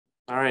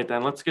All right,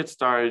 then let's get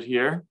started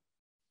here.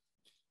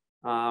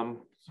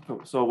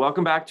 So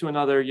welcome back to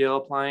another Yale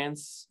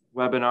Appliance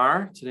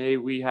webinar. Today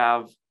we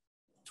have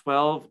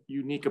 12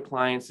 unique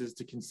appliances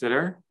to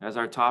consider as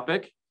our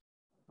topic.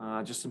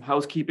 Just some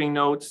housekeeping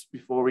notes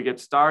before we get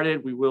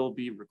started. We will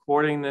be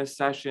recording this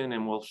session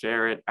and we'll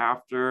share it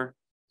after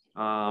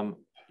via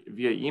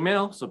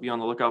email, so be on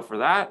the lookout for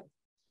that.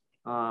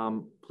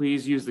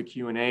 Please use the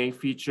Q&A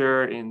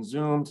feature in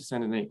Zoom to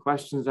send in any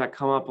questions that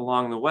come up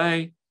along the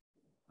way.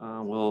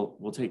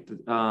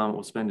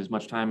 We'll spend as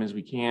much time as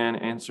we can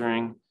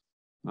answering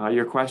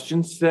your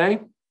questions today.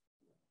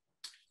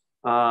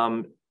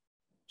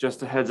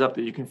 Just a heads up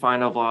that you can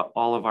find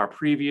all of our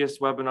previous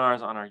webinars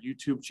on our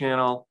YouTube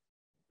channel.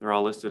 They're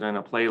all listed in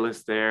a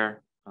playlist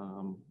there.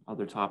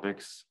 Other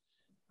topics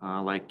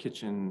like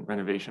kitchen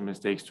renovation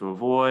mistakes to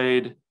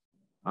avoid,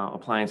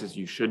 appliances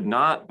you should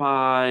not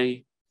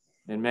buy,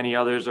 and many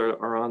others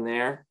are on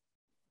there.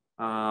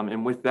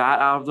 And with that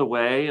out of the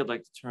way, I'd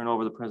like to turn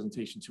over the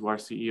presentation to our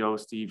CEO,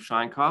 Steve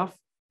Scheinkoff,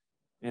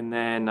 and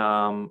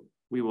then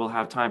we will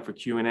have time for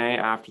Q&A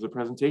after the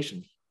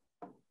presentation.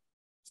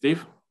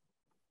 Steve?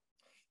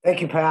 Thank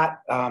you,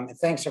 Pat. And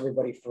thanks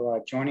everybody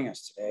for joining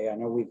us today. I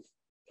know we've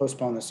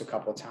postponed this a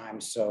couple of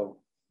times, so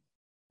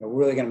we're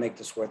really going to make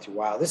this worth your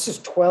while. This is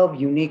 12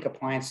 unique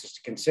appliances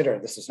to consider.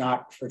 This is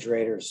not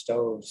refrigerators,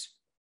 stoves,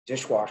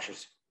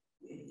 dishwashers.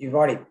 You've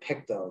already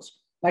picked those.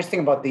 Nice thing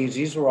about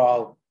these are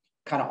all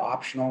kind of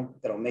optional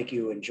that'll make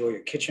you enjoy your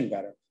kitchen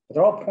better, but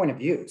they're all point of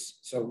views.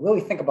 So really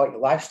think about your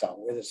lifestyle,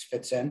 where this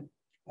fits in.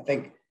 I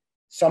think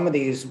some of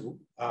these will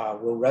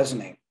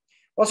resonate.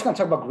 We're also going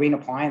to talk about green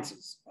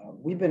appliances.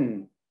 We've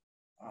been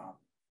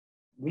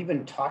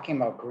talking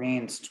about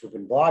green since we've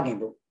been blogging,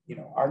 but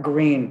our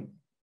green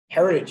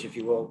heritage, if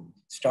you will,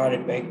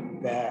 started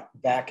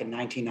back in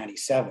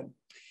 1997.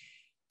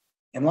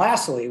 And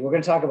lastly, we're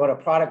going to talk about a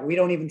product we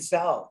don't even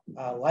sell,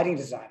 lighting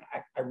design.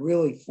 I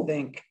really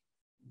think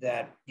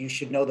that you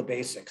should know the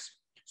basics.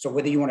 So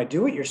whether you want to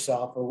do it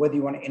yourself or whether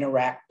you want to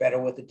interact better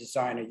with the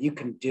designer, you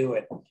can do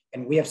it.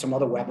 And we have some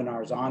other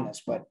webinars on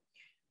this, but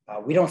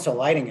we don't sell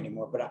lighting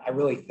anymore, but I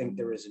really think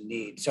there is a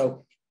need.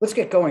 So let's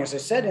get going. As I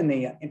said in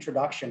the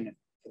introduction,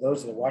 for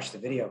those that watch the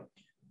video,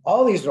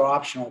 all these are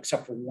optional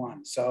except for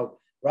one. So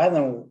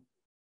rather than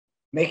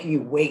making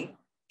you wait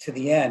to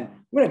the end,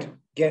 we're going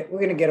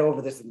to get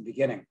over this in the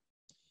beginning.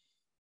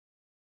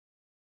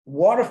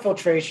 Water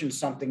filtration is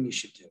something you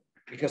should do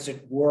because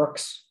it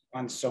works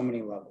on so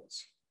many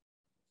levels.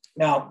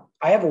 Now,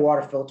 I have a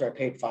water filter I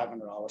paid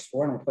 $500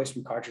 for, and a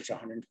replacement cartridge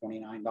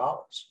 $129.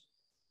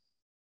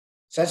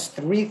 So that's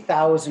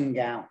 3,000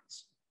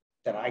 gallons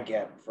that I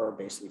get for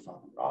basically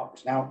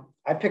 $500. Now,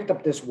 I picked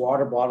up this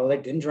water bottle. I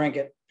didn't drink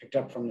it, picked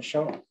up from the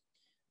showroom.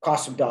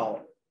 Cost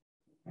 $1.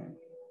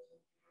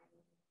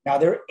 Now,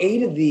 there are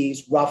 8 of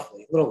these,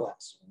 roughly, a little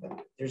less.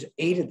 But there's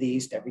 8 of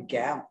these to every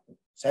gallon.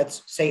 So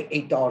that's, say,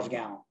 $8 a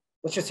gallon.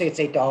 Let's just say it's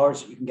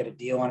 $8. You can get a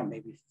deal on it,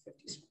 maybe for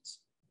 50 cents.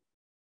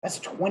 That's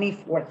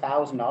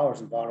 $24,000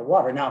 in bottled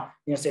water. Now,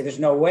 you're going to say, there's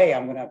no way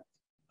I'm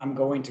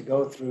going to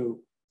go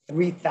through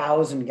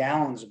 3,000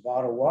 gallons of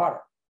bottled water.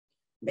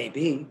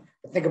 Maybe,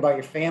 but think about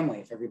your family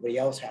if everybody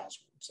else has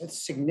one. So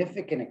it's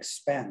significant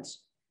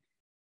expense.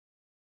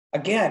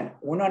 Again,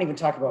 we're not even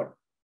talking about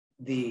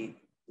the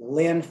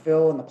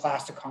landfill and the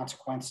plastic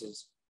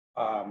consequences.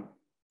 And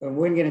we're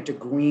going to get into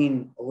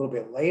green a little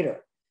bit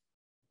later.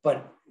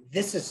 But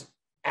this is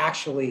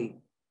actually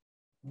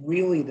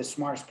really the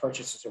smartest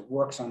purchases. It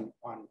works on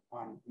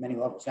many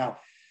levels. Now,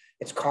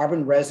 it's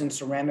carbon resin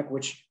ceramic,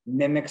 which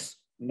mimics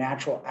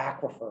natural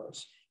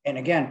aquifers. And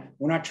again,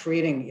 we're not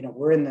treating,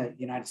 we're in the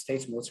United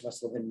States, most of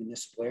us live in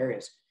municipal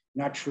areas,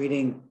 we're not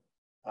treating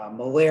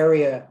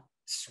malaria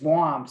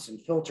swamps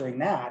and filtering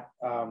that.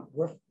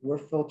 We're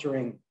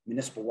filtering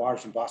municipal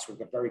waters in Boston.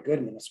 We've got very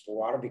good municipal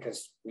water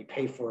because we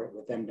pay for it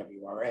with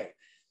MWRA.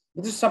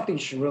 But this is something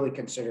you should really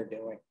consider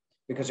doing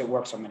because it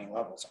works on many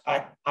levels.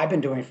 I've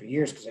been doing it for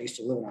years because I used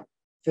to live in a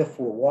 5th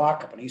floor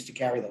walk-up and I used to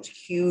carry those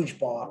huge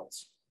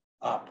bottles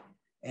up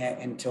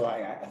until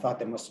I thought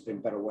there must have been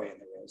a better way,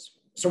 and there is.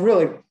 So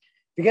really, if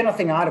you get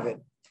nothing out of it,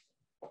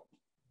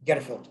 get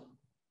a filter.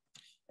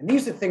 And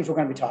these are the things we're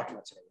going to be talking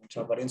about today. We're going to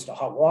talk about instant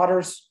hot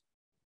waters,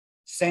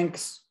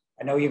 sinks.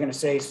 I know you're going to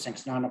say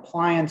sink's not an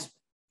appliance.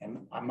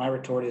 And my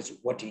retort is,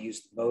 what do you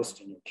use the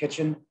most in your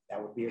kitchen?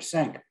 That would be your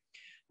sink.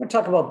 We're going to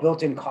talk about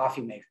built-in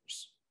coffee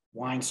makers,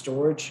 wine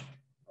storage,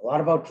 a lot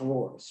about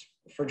drawers,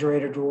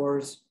 refrigerator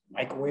drawers,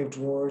 microwave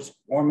drawers,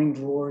 warming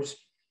drawers,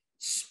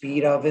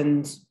 speed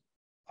ovens,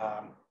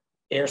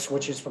 air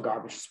switches for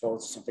garbage disposal,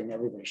 something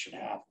everybody should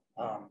have.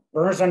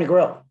 Burners on your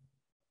grill.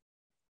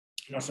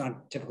 It's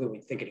not typically we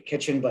think of the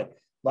kitchen, but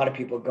a lot of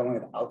people are going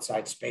with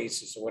outside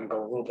spaces, so we're going to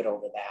go a little bit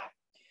over that.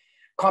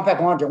 Compact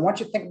laundry. I want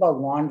you to think about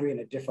laundry in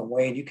a different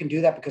way, and you can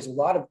do that because a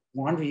lot of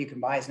laundry you can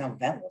buy is now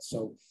ventless,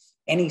 so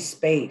any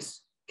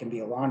space can be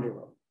a laundry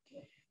room.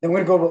 Then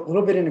we're going to go a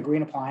little bit into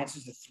green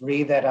appliances, the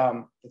three that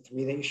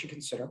you should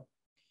consider,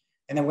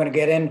 and then we're going to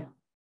get in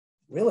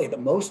really the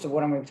most of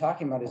what I'm going to be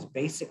talking about is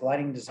basic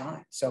lighting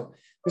design. So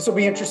this will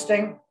be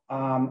interesting.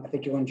 I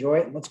think you'll enjoy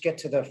it. And let's get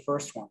to the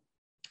first one.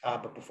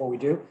 But before we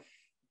do,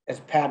 as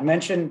Pat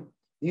mentioned,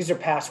 these are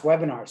past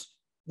webinars.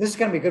 This is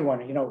going to be a good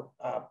one. You know,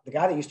 the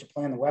guy that used to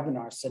plan the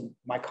webinar said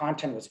my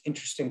content was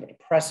interesting but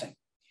depressing,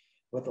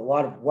 with a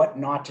lot of what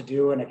not to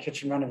do in a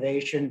kitchen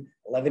renovation,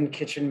 11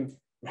 kitchen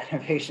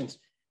renovations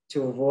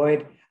to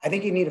avoid. I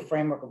think you need a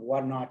framework of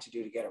what not to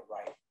do to get it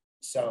right.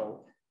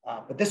 So,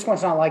 but this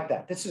one's not like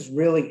that. This is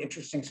really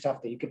interesting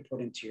stuff that you could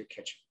put into your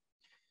kitchen.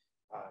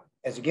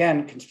 As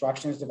again,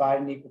 construction is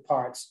divided in equal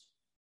parts.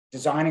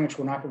 Designing, which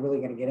we're not really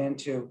going to get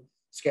into.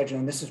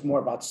 Scheduling, this is more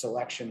about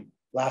selection.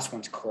 Last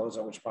one's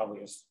closeout, which probably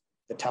is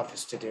the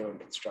toughest to do in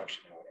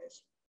construction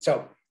nowadays.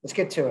 So let's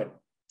get to it.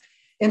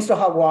 Install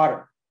hot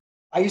water.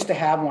 I used to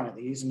have one of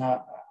these, and I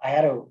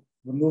had to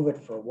remove it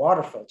for a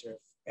water filter,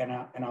 and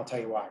I'll tell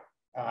you why.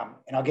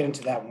 And I'll get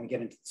into that when we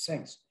get into the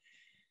sinks.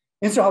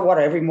 Install hot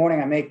water. Every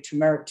morning I make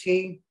turmeric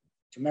tea,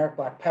 turmeric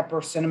black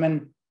pepper,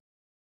 cinnamon,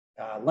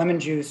 lemon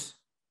juice,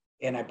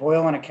 and I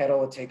boil in a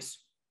kettle. It takes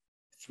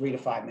 3 to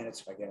 5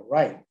 minutes if I get it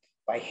right.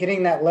 By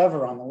hitting that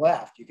lever on the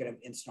left, you get an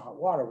instant hot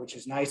water, which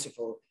is nice if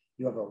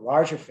you have a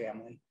larger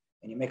family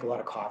and you make a lot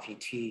of coffee,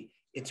 tea.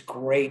 It's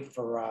great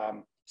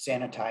for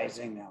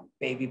sanitizing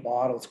baby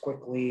bottles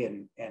quickly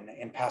and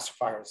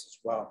pacifiers as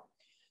well.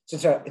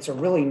 So it's a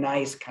really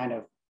nice kind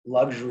of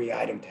luxury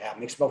item to have. It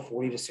makes about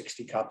 40 to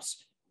 60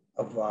 cups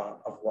of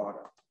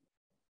water.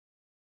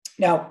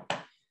 Now,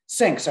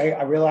 sinks.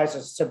 I realize,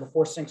 as I said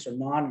before, sinks are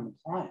not an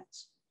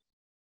appliance.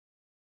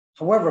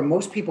 However,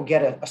 most people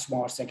get a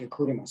smaller sink,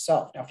 including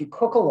myself. Now, if you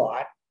cook a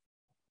lot,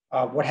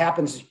 what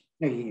happens is,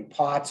 you get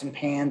pots and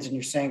pans in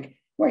your sink. You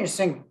want your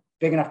sink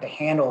big enough to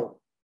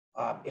handle,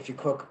 if you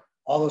cook,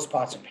 all those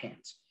pots and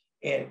pans.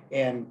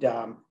 And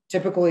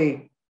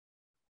typically,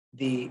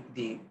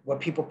 what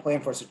people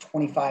plan for is a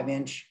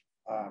 25-inch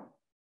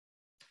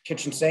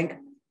kitchen sink,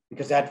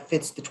 because that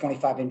fits the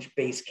 25-inch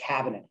base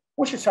cabinet.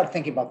 Once you start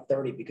thinking about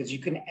 30, because you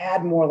can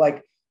add more. Like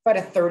if I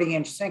had a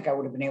 30-inch sink, I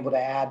would have been able to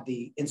add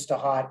the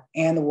Insta-Hot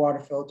and the water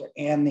filter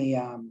and the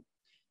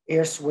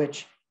air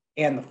switch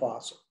and the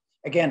faucet.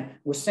 Again,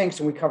 with sinks,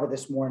 and we cover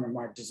this more in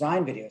our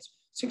design videos,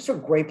 sinks are a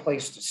great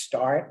place to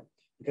start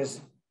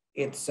because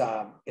it's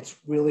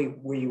really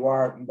where you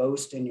are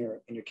most in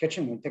your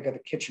kitchen. When you think of the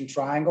kitchen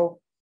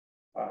triangle,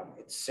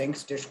 it's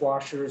sinks,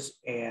 dishwashers,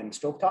 and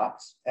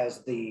stovetops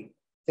as the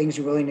things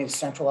you really need to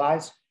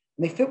centralize.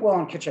 And they fit well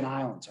on kitchen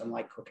islands,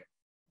 unlike cooking.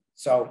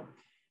 So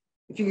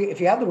if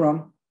you have the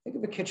room, think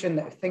of a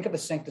kitchen, think of a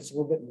sink that's a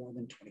little bit more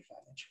than 25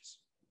 inches.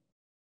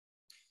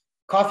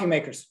 Coffee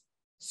makers.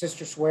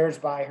 Sister swears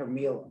by her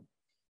Miele.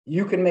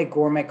 You can make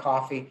gourmet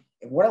coffee.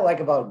 And what I like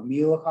about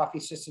Miele coffee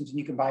systems, and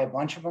you can buy a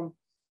bunch of them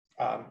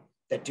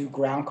that do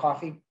ground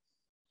coffee.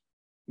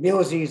 Miele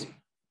is easy.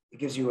 It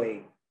gives you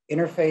a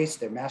interface,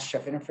 their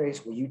MasterChef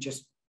interface, where you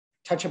just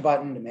touch a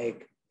button to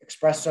make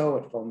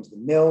espresso. It foams the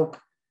milk.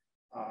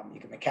 You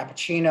can make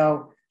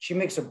cappuccino. She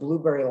makes a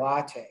blueberry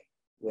latte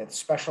with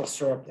special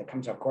syrup that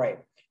comes out great.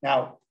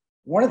 Now,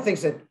 one of the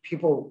things that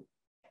people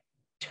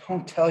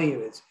don't tell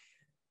you is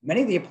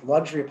many of the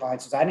luxury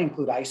appliances, I didn't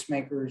include ice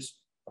makers,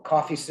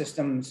 coffee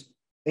systems,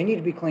 they need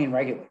to be cleaned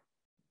regularly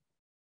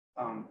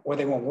or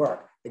they won't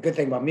work. The good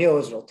thing about Miele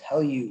is it'll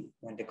tell you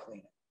when to clean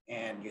it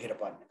and you hit a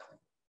button to clean it.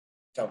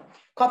 So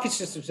coffee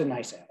systems are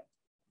nice add.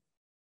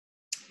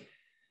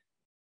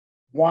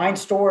 Wine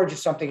storage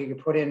is something you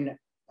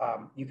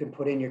can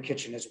put in your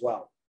kitchen as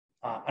well,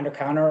 under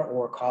counter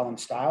or column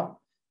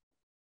style.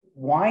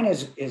 Wine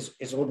is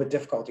a little bit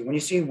difficult. When you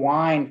see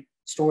wine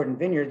stored in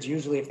vineyards,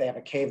 usually if they have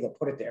a cave, they'll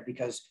put it there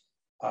because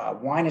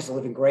wine is a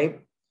living grape.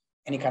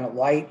 Any kind of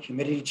light,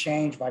 humidity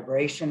change,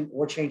 vibration,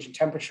 or change in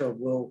temperature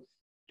will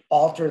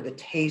alter the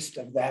taste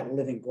of that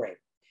living grape.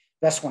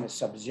 Best one is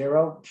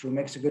Sub-Zero. True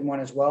makes a good one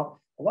as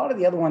well. A lot of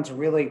the other ones are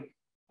really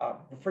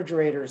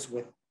refrigerators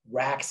with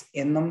racks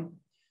in them.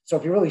 So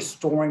if you're really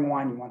storing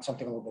wine, you want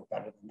something a little bit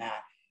better than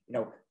that.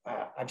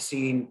 I've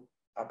seen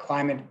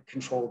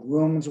climate-controlled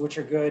rooms, which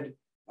are good.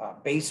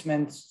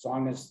 Basements, as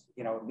long as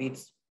it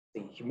meets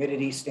the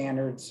humidity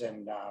standards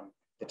and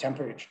the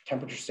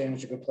temperature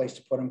standards, are a good place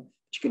to put them.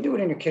 But you can do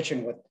it in your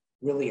kitchen with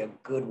really a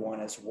good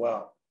one as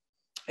well.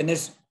 And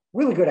there's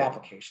really good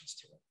applications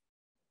to it.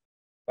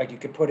 Like you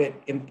could put it,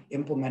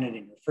 implement it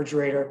in your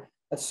refrigerator.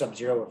 That's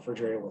Sub-Zero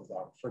refrigerator with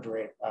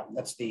refrigerator.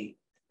 That's the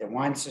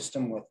wine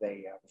system with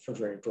a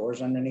refrigerator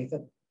doors underneath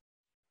it.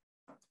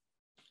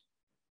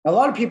 Now, a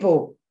lot of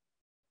people,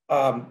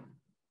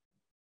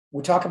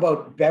 we talk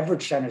about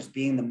beverage centers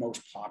being the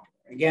most popular.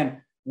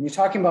 Again, when you're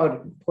talking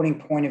about putting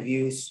point of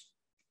use,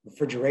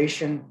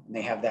 refrigeration, and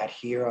they have that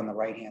here on the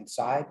right-hand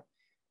side.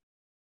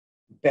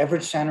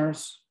 Beverage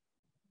centers,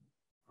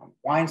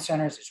 wine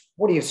centers, is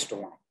what are you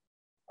storing?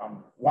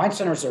 Wine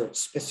centers are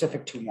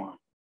specific to wine.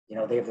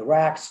 They have the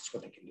racks, it's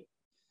what they can do.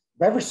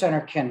 Beverage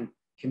center can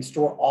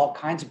store all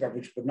kinds of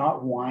beverage, but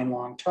not wine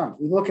long-term. If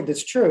we look at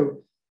this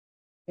true,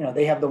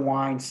 they have the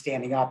wine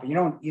standing up.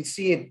 You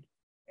see it,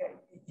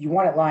 you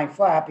want it lying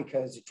flat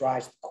because it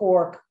dries the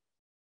cork.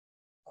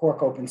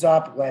 Cork opens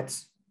up,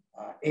 lets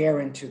air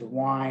into the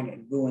wine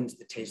and ruins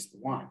the taste of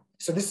the wine.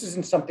 So this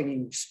isn't something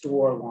you can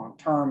store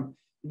long-term.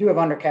 You do have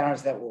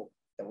undercounters that will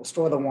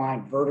store the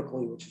wine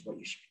vertically, which is what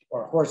you should be,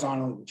 or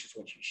horizontally, which is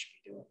what you should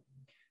be doing.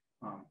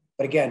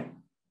 But again,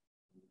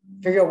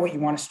 figure out what you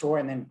want to store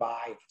and then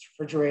buy. If it's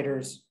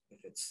refrigerators, if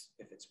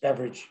it's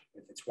beverage,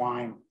 if it's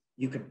wine,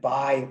 you could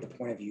buy the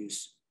point of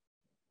use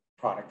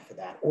product for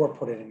that or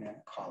put it in a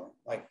column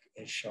like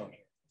is shown here.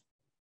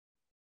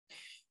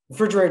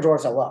 Refrigerator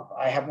drawers I love.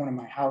 I have one in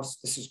my house.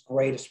 This is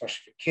great,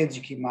 especially for kids.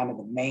 You keep them out of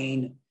the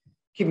main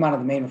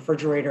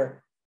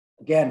refrigerator.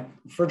 Again,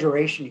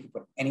 refrigeration, you can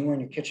put anywhere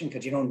in your kitchen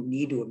because you don't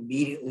need to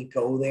immediately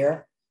go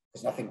there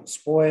because nothing will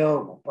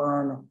spoil, will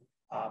burn.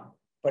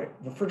 But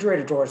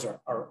refrigerator drawers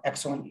are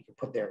excellent. You can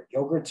put their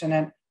yogurts in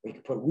it,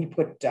 or we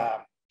put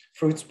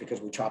fruits because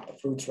we chop the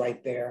fruits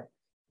right there.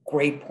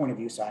 Great point of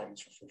use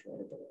items for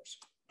refrigerator drawers.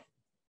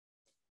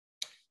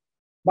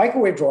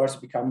 Microwave drawers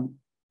have become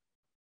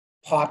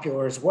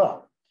popular as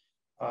well.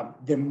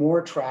 They're more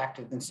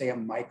attractive than, say, a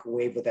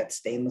microwave with that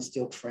stainless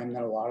steel trim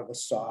that a lot of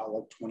us saw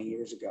like 20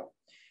 years ago.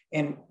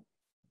 And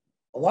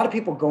a lot of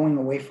people going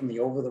away from the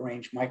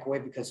over-the-range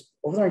microwave because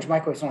over-the-range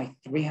microwave is only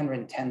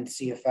 310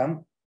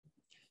 CFM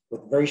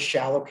with very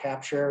shallow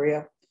capture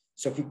area.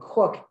 So if you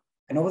cook,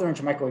 an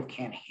over-the-range microwave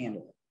can't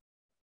handle it.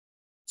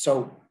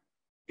 So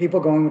people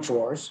going with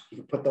drawers, you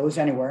can put those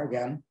anywhere.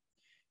 Again,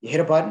 you hit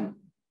a button,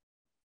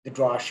 the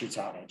drawer shoots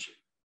out at you.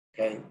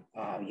 Okay,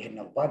 you hit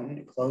another button,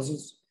 it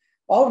closes.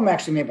 All of them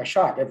actually made by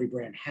Sharp. Every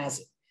brand has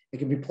it. It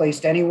can be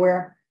placed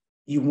anywhere.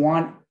 You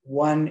want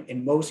one,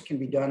 and most can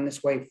be done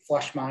this way.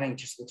 Flush mounting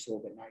just looks a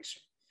little bit nicer.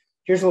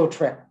 Here's a little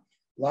trick.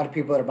 A lot of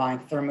people that are buying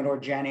Thermador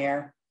Gen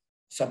Air,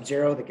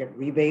 Sub-Zero that get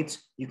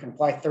rebates, you can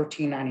apply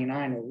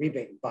 $13.99 or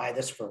rebate and buy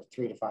this for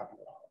 $300 to $500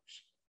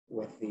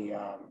 with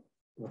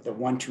the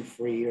 1, 2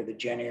 free or the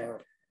Gen Air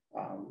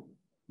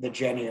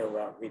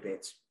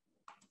rebates.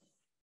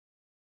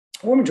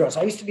 Warming drawers.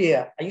 I used to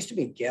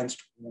be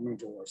against warming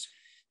drawers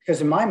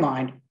because in my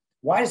mind,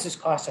 why does this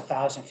cost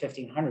 $1,000,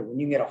 $1,500 when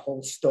you can get a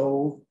whole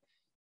stove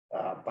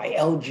by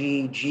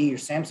LG, G, or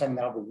Samsung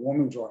that have a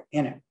warming drawer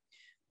in it?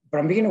 But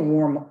I'm beginning to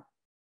warm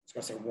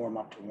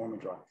up to warming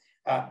drawer.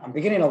 I'm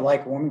beginning to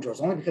like warming drawers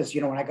only because,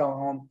 when I go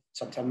home,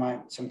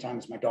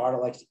 sometimes my daughter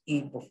likes to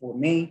eat before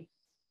me.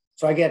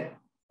 So I get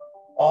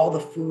all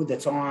the food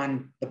that's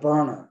on the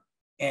burner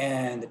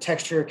and the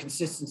texture,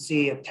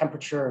 consistency of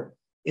temperature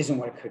isn't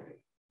what it could be.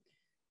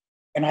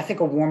 And I think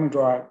a warming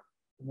drawer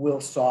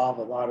will solve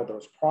a lot of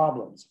those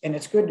problems. And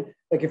it's good,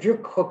 like if you're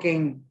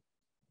cooking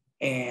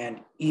and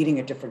eating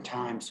at different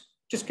times,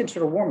 just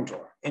consider a warming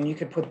drawer. And you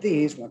could put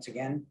these, once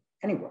again,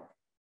 anywhere,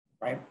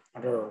 right?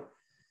 Under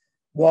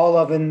wall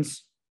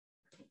ovens,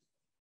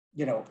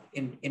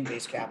 in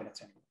base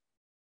cabinets anyway.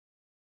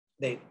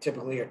 They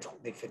typically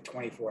they fit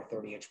 24,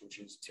 30 inch, which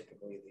is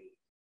typically the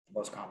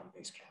most common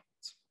base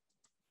cabinets.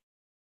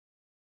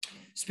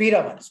 Speed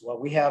ovens. Well,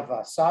 we have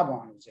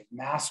Sablon, who's a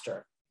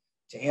master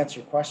to answer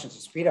your questions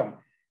of speed oven.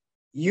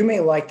 You may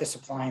like this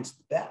appliance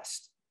the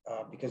best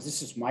because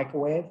this is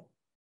microwave,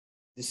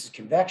 this is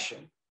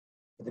convection,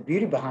 but the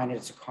beauty behind it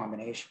is a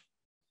combination.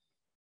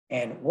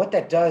 And what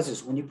that does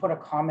is when you put a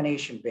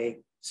combination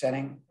bake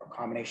setting or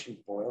combination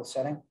boil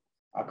setting,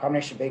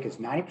 combination bake is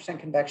 90%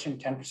 convection,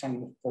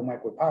 10% full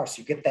microwave power. So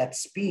you get that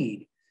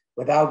speed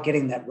without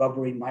getting that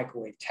rubbery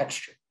microwave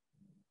texture.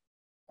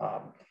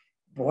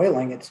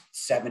 Boiling, it's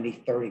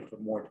 70-30 for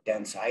more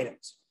dense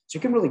items. So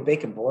you can really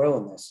bake and boil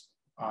in this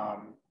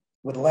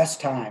with less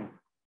time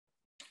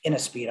in a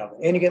speed oven,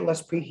 and you get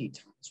less preheat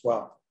time as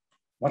well.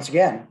 Once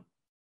again,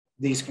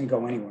 these can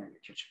go anywhere in your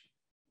kitchen.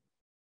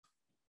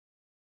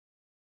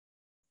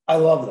 I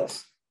love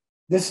this.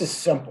 This is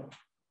simple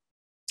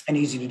and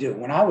easy to do.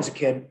 When I was a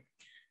kid,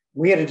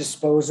 we had a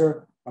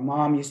disposer. My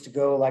mom used to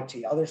go like to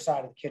the other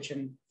side of the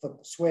kitchen, flip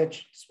the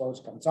switch,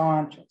 disposer comes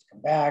on, she has to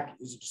come back,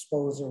 use a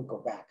disposer, go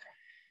back.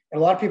 And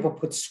a lot of people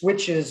put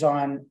switches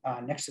on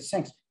next to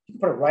sinks. You can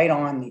put it right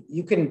on.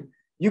 You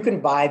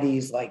can buy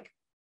these like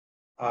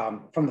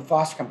from the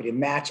faucet company to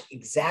match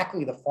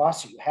exactly the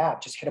faucet you have.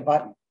 Just hit a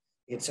button.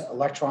 It's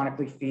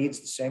electronically feeds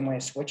the same way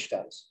a switch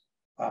does.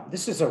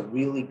 This is a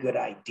really good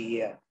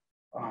idea,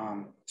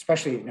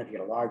 especially if you get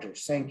a larger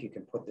sink. You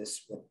can put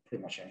this with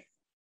pretty much anything.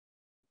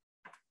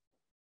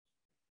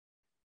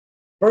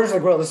 Burners of the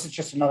grill. This is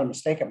just another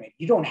mistake I made.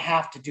 You don't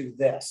have to do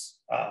this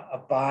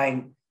of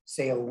buying,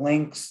 say, a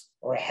Lynx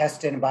or a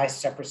Heston and buy a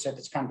separate set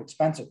that's kind of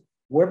expensive.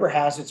 Weber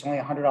has it's only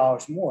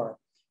 $100 more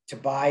to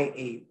buy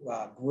a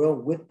grill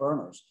with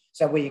burners.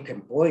 So that way you can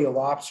boil your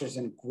lobsters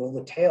and grill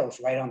the tails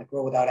right on the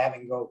grill without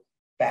having to go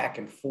back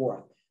and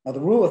forth. Now, the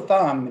rule of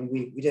thumb, and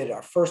we did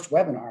our first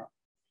webinar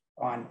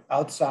on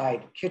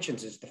outside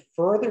kitchens, is the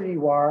further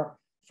you are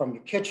from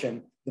your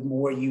kitchen, the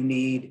more you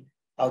need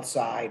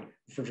outside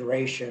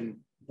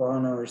refrigeration,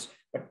 burners.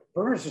 But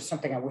burners is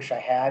something I wish I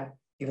had,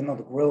 even though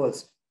the grill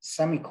is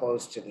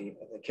semi-close to the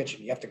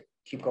kitchen. You have to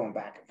keep going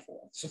back and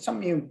forth. So it's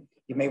something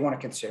you may want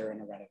to consider in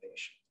a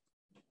renovation.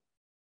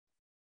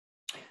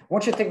 I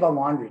want you to think about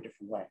laundry a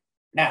different way.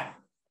 Now,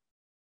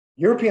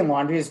 European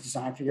laundry is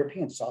designed for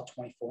Europeans. It's all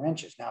 24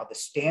 inches. Now, the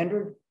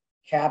standard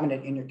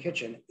cabinet in your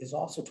kitchen is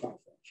also 24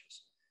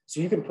 inches. So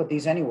you can put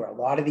these anywhere. A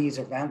lot of these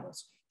are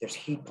ventless. There's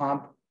heat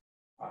pump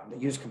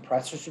that use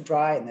compressors to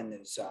dry, and then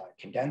there's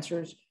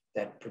condensers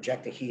that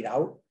project the heat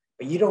out,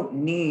 but you don't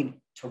need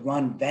to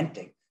run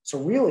venting. So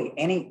really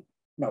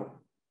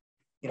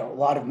a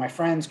lot of my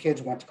friends'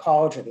 kids went to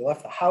college or they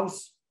left the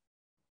house.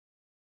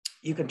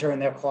 You can turn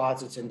their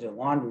closets into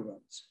laundry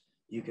rooms.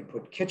 You can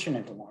put kitchen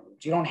into laundry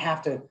rooms. You don't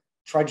have to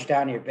trudge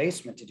down to your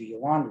basement to do your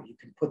laundry. You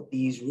can put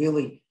these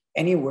really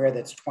anywhere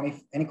that's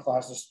any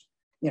closets,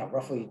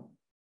 roughly a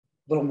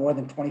little more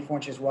than 24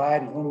 inches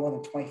wide and a little more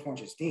than 24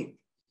 inches deep.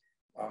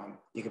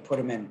 You can put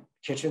them in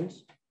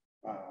kitchens,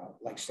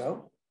 like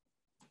so.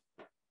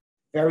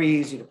 Very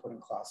easy to put in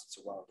closets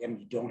as well. Again,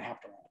 you don't have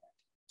to run it,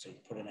 so you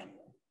can put it anywhere.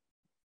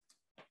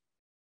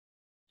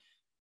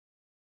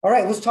 All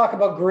right, let's talk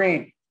about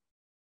green.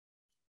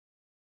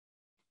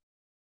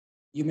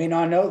 You may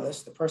not know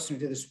this. The person who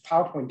did this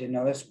PowerPoint didn't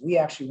know this. We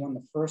actually won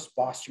the first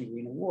Boston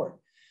Green Award.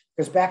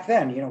 Because back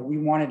then, we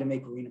wanted to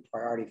make green a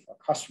priority for our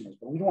customers,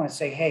 but we don't want to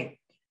say, hey,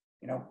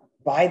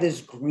 buy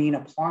this green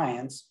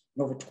appliance,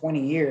 and over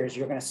 20 years,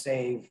 you're going to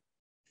save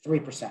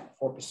 3%,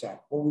 4%.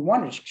 What we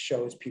wanted to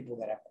show is people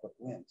that have quick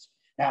wins.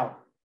 Now,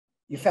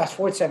 you fast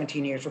forward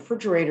 17 years,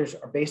 refrigerators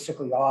are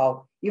basically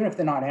all, even if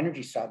they're not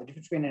Energy Star, the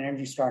difference between an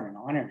Energy Star and a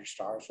non-Energy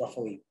Star is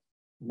roughly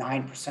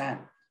 9%.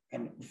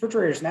 And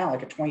refrigerators now,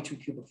 like a 22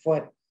 cubic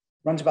foot,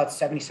 runs about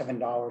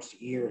 $77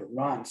 a year to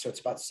run, so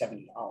it's about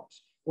 $70. The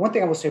one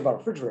thing I will say about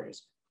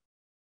refrigerators,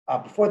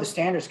 before the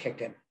standards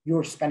kicked in, you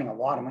were spending a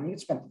lot of money.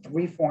 You'd spend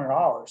 $300,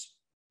 $400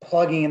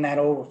 plugging in that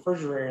old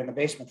refrigerator in the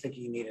basement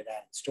thinking you needed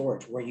added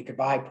storage, where you could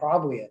buy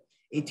probably an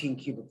 18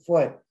 cubic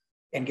foot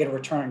and get a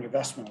return on your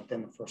investment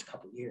within the first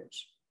couple of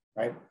years,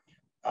 right?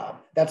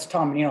 That's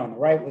Tom Menino. On the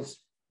right was,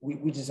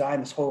 we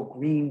designed this whole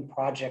green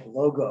project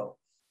logo.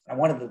 I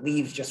wanted the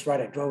leaves just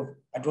right. I drove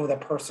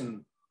that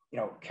person,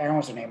 Karen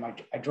was her name.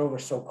 I drove her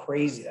so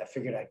crazy that I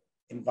figured I'd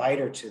invite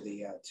her to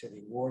the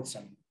awards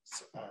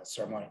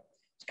ceremony.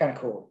 It's kind of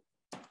cool.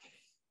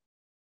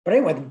 But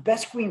anyway, the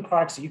best green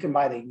products that you can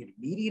buy that you get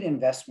immediate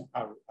investment,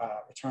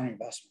 return on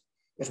investment,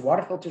 is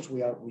water filters.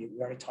 We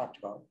already talked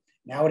about.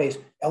 Nowadays,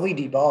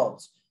 LED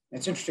bulbs. And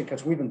it's interesting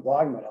because we've been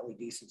blogging about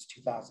LED since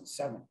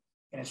 2007,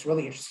 and it's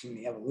really interesting,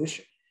 the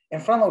evolution.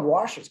 And front load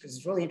washers, because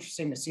it's really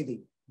interesting to see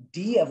the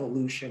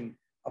de-evolution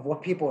of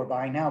what people are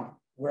buying now,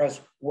 whereas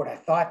what I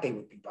thought they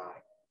would be buying.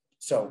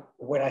 So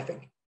what I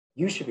think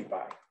you should be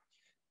buying.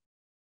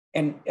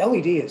 And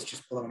LED is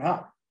just blown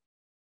up.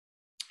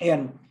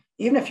 And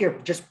even if you're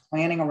just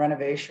planning a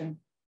renovation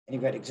and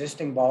you've got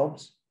existing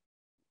bulbs,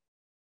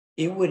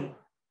 you'd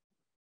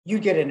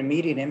get an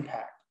immediate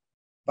impact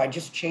by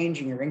just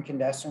changing your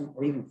incandescent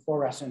or even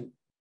fluorescent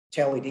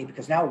to LED,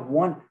 because now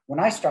when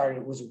I started,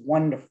 it was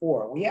 1 to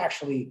 4. We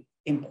actually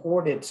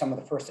imported some of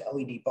the first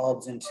LED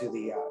bulbs into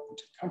the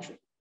country.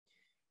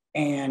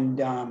 And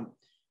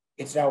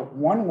it's now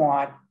 1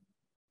 watt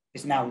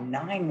is now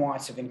 9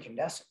 watts of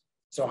incandescent.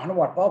 So a 100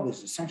 watt bulb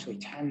is essentially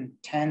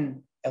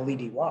 10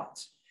 LED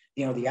watts.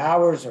 The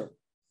hours are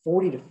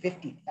 40 to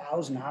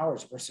 50,000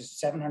 hours versus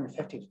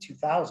 750 to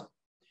 2,000.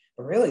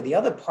 But really, the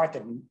other part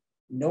that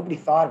nobody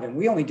thought of, and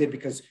we only did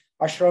because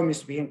our showroom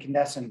used to be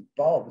incandescent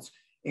bulbs,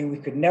 and we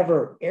could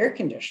never air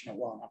condition it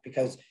well enough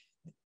because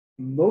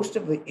most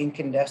of the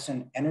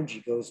incandescent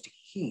energy goes to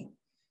heat.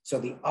 So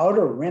the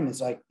outer rim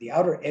is like the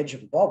outer edge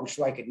of the bulb, which is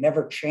why I could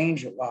never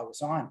change it while it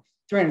was on,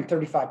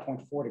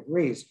 335.4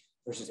 degrees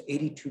versus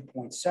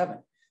 82.7.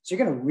 So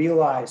you're going to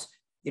realize,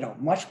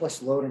 much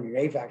less load on your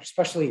HVAC,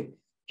 especially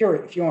here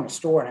if you own a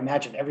store, and I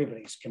imagine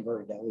everybody's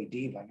converted to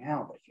LED by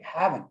now, but if you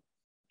haven't,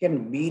 get an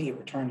immediate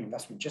return on your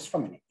investment just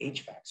from an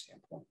HVAC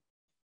standpoint.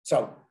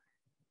 So,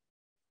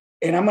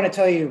 and I'm going to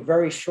tell you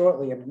very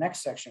shortly in the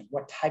next section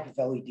what type of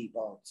LED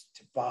bulbs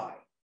to buy.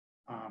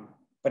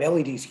 But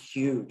LED is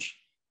huge,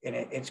 and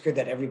it's good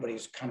that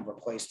everybody's kind of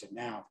replaced it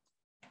now.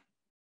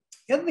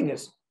 The other thing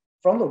is,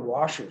 front load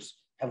washers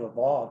have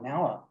evolved.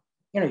 Now,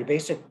 your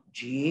basic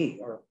GE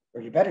or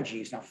your better GE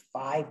is now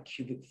 5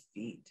 cubic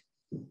feet.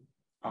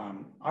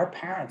 Our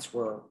parents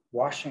were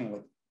washing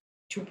with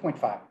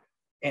 2.5.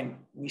 And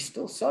we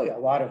still sell you a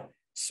lot of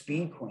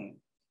Speed Queen.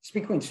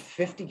 Speed Queen's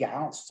 50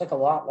 gallons. It's like a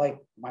lot like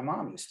my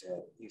mom used to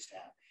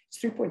have. It's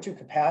 3.2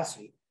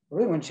 capacity. But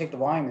really, when you take the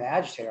volume of the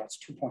agitator, it's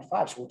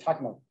 2.5. So we're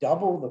talking about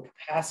double the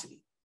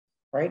capacity,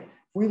 right? If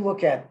we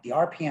look at the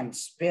RPM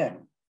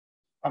spin,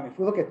 if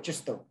we look at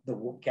just the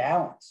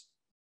gallons,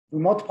 we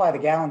multiply the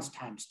gallons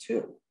times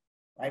 2,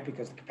 right?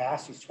 Because the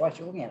capacity is twice.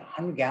 You're looking at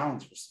 100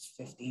 gallons versus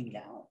 15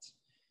 gallons.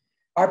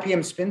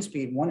 RPM spin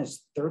speed, one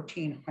is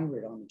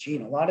 1,300 on the G.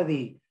 And a lot of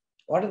the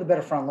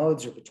better front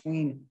loads are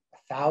between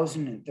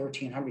 1,000 and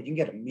 1,300. You can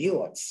get a meal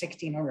at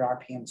 1,600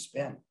 RPM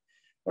spin.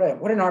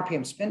 What an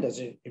RPM spin does,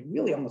 it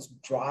really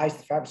almost dries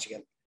the fabrics. You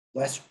get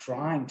less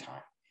drying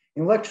time.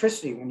 In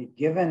electricity, when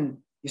you're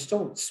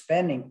still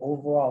spending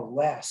overall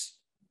less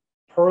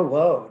per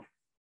load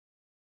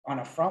on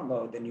a front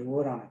load than you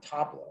would on a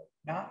top load.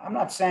 Now, I'm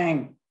not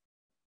saying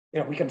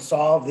we can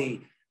solve the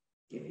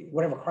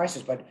whatever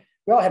crisis, but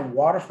we all had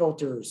water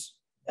filters,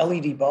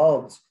 LED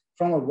bulbs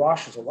front load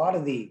washers, a lot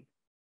of the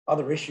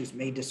other issues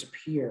may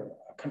disappear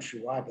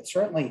countrywide, but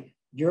certainly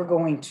you're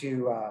going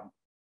to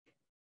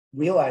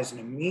realize an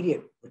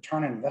immediate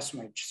return on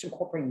investment just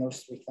incorporating those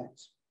three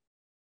things.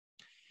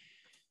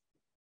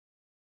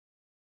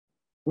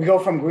 We go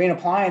from green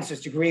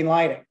appliances to green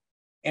lighting.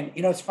 And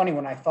you know, it's funny,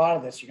 when I thought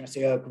of this, you're going to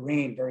say, oh,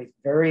 green, very,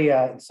 very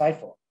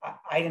insightful.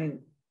 I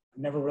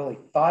never really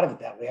thought of it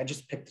that way. I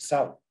just picked this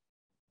out.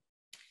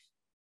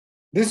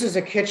 This is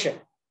a kitchen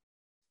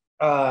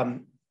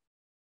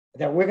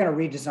that we're going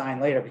to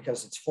redesign later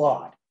because it's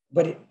flawed.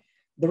 But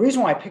the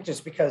reason why I picked it is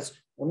because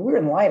when we're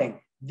in lighting,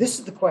 this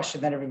is the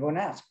question that everyone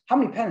asks. How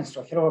many pendants do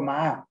I fit over my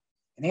aisle?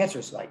 And the answer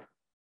is like,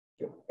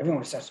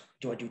 everyone says,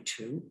 do I do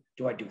 2?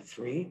 Do I do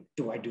 3?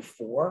 Do I do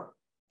 4?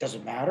 Does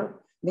it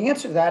matter? And the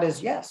answer to that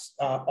is yes.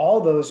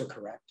 All those are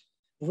correct.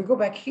 If we go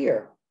back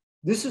here,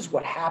 this is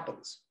what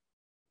happens.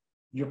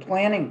 You're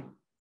planning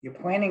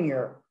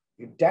your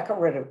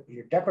decorative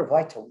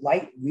light to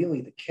light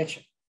really the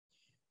kitchen.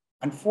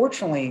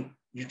 Unfortunately,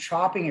 you're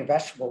chopping your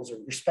vegetables or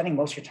you're spending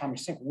most of your time in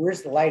your sink.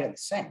 Where's the light in the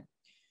sink?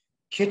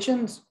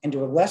 Kitchens, and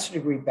to a lesser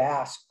degree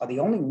baths, are the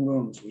only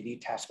rooms where you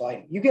need task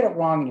lighting. You get it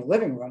wrong in your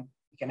living room,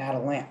 you can add a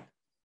lamp.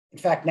 In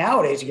fact,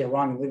 nowadays you get it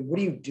wrong in your living room. What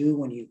do you do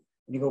when you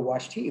go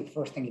watch TV? The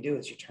first thing you do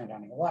is you turn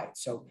down your light.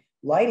 So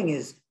lighting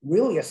is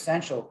really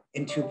essential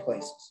in 2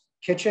 places,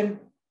 kitchen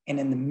and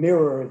in the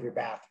mirror of your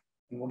bathroom.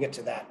 And we'll get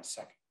to that in a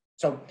second.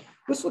 So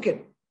let's look at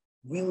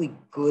really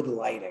good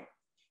lighting.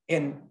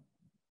 And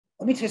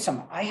let me tell you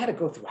something. I had to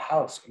go through a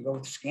house and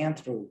go scan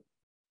through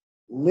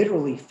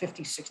literally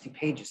 50, 60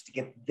 pages to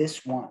get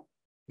this one.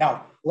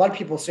 Now, a lot of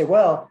people say,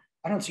 well,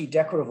 I don't see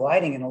decorative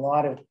lighting in a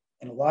lot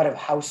of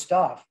house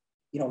stuff,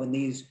 you know, in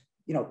these,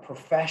 you know,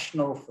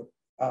 professional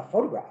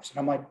photographs.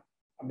 And I'll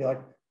be like,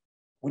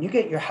 when you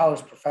get your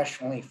house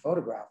professionally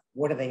photographed,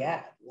 what do they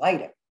add?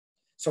 Lighting.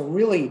 So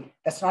really,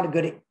 that's not a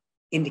good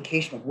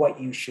indication of what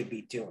you should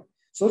be doing.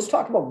 So let's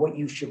talk about what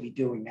you should be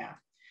doing now.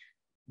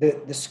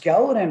 The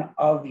skeleton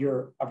of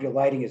your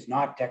lighting is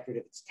not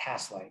decorative, it's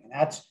task lighting. And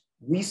that's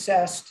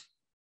recessed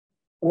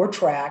or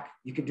track.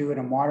 You could do it in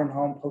a modern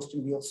home,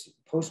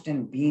 post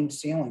in beam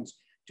ceilings,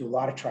 do a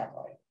lot of track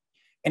lighting.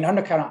 And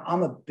under counter,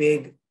 I'm a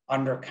big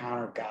under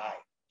counter guy.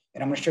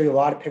 And I'm going to show you a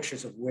lot of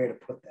pictures of where to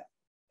put them.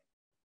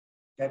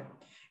 Okay?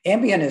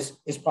 Ambient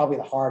is probably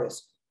the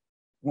hardest.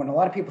 When a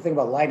lot of people think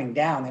about lighting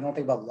down, they don't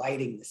think about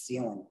lighting the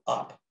ceiling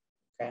up.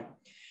 Okay? And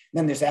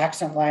then there's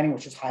accent lighting,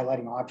 which is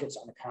highlighting objects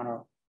on the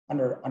counter.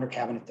 Under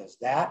cabinet does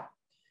that.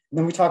 And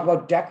then we talk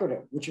about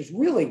decorative, which is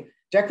really,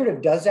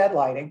 decorative does add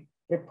lighting,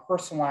 but it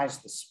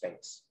personalizes the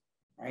space,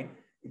 right?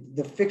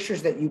 The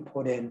fixtures that you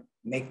put in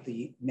make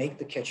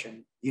the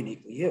kitchen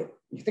uniquely you.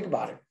 When you think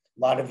about it,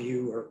 a lot of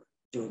you are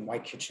doing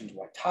white kitchens,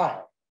 white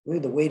tile. Really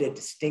the way to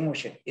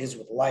distinguish it is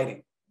with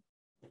lighting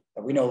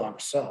that we no longer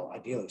sell,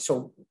 ideally.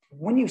 So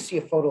when you see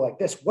a photo like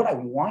this, what I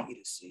want you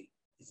to see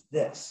is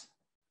this,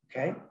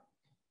 okay?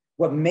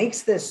 What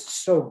makes this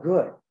so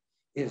good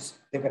is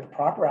they've got the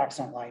proper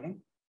accent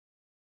lighting.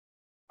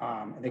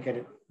 And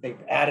they've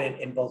added it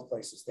in both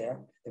places there.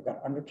 They've got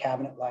under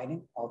cabinet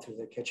lighting all through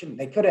their kitchen.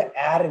 They could have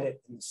added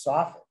it in the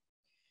soffit,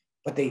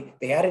 but they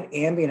added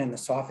ambient in the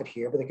soffit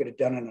here, but they could have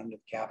done it under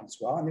the cabinet as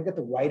well. And they've got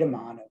the right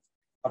amount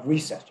of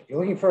recess. If you're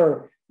looking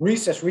for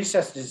recess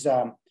is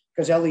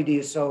because LED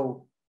is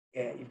so,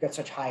 you've got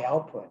such high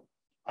output.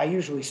 I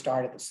usually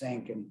start at the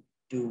sink and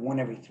do 1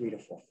 every 3 to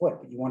 4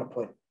 foot, but you want to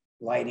put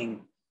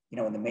lighting, you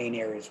know, in the main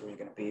areas where you're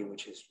going to be,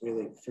 which is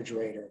really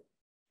refrigerator,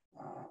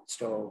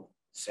 stove,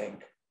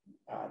 sink,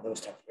 those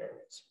type of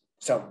areas.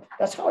 So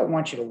that's how I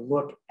want you to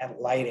look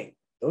at lighting.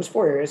 Those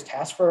 4 areas: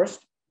 task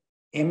first,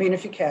 ambient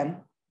if you can,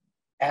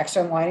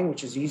 accent lighting,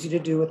 which is easy to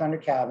do with under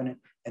cabinet,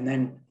 and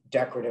then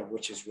decorative,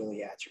 which is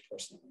really adds your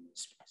personal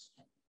space.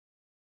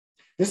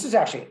 This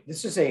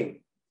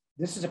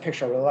is a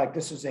picture I really like.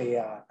 This is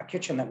a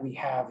kitchen that we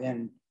have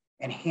in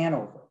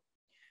Hanover.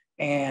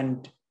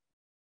 And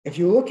if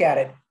you look at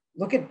it,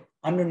 look at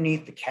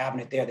underneath the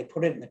cabinet there. They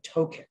put it in the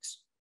toe kicks.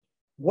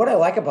 What I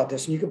like about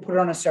this, and you can put it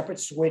on a separate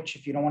switch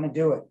if you don't want to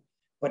do it,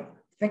 but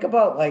think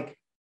about, like,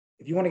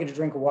 if you want to get a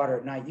drink of water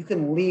at night, you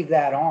can leave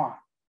that on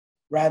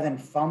rather than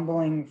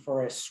fumbling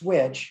for a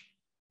switch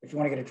if you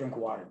want to get a drink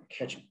of water in the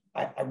kitchen.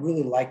 I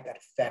really like that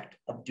effect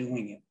of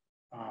doing it,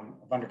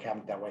 of under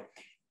cabinet that way.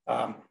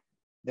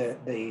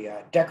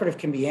 The decorative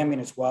can be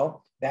ambient as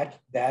well. That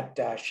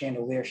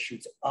chandelier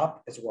shoots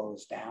up as well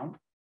as down.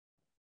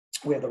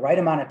 We have the right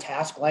amount of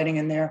task lighting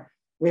in there.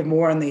 We have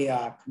more in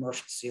the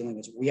commercial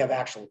ceiling. We have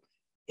actual,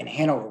 in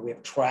Hanover, we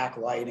have track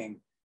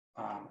lighting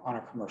on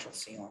our commercial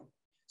ceiling.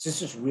 So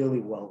this is really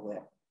well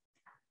lit.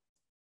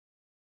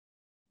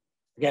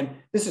 Again,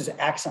 this is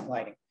accent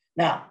lighting.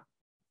 Now,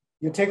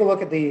 you take a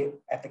look at the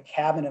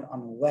cabinet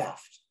on the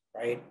left,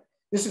 right?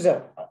 This is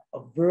a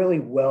really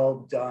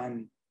well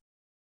done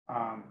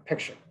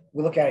picture.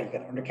 We look at it, you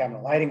got under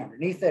cabinet lighting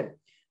underneath it.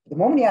 The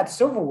moment you add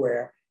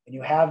silverware and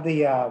you have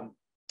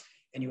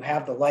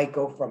the light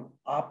go from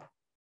up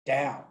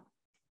down,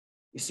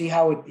 you see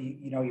how it,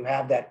 you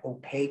have that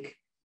opaque,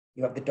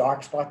 you have the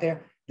dark spot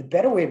there. The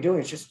better way of doing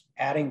it is just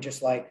adding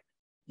just like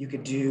You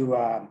could do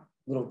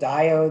little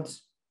diodes,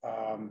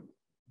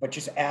 but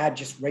just add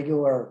just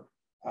regular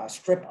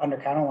strip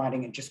undercounter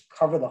lighting and just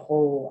cover the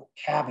whole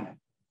cabinet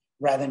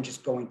rather than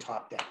just going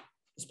top down,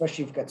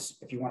 especially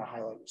if you want to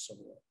highlight your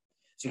silverware.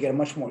 So you get a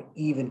much more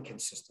even,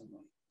 consistent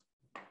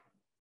light.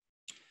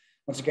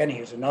 Once again,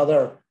 here's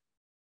another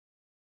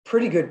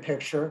pretty good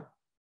picture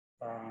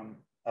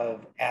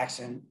of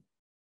accent,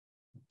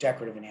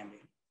 decorative, and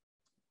ambient.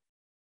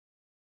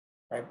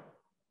 Right?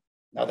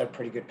 Another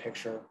pretty good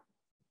picture.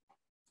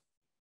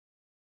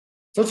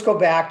 So let's go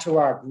back to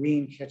our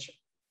green kitchen.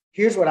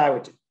 Here's what I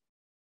would do.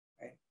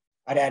 Right?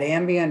 I'd add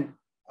ambient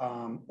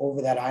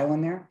over that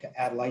island there to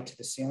add light to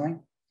the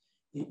ceiling.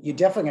 You're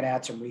definitely going to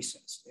add some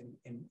recess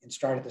and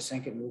start at the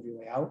sink and move your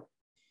way out.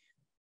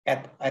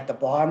 At the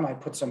bottom, I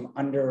put some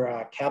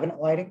under cabinet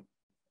lighting,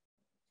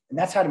 and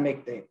that's how to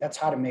make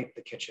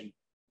the kitchen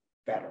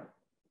better.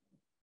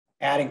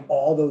 Adding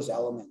all those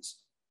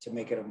elements to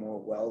make it a more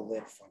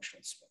well-lit,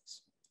 functional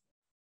space.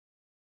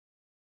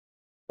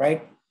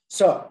 Right?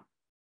 So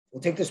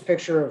we'll take this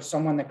picture of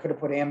someone that could have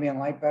put ambient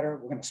light better.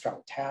 We're going to start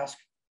with task.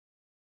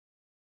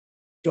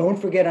 Don't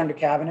forget under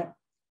cabinet,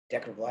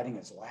 decorative lighting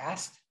is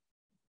last.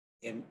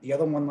 And the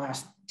other one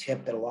last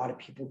tip that a lot of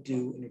people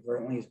do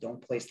inadvertently is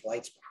don't place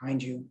lights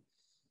behind you.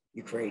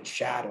 You create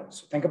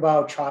shadows. So think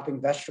about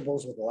chopping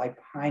vegetables with the light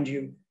behind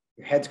you.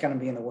 Your head's going to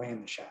be in the way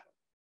in the shadow.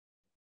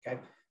 Okay,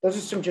 those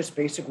are some just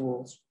basic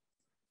rules.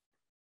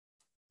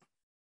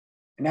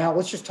 And now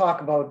let's just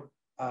talk about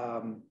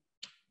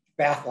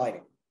bath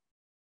lighting.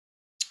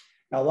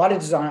 Now, a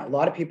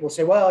lot of people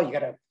say, well, you got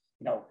to,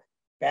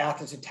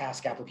 bath is a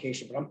task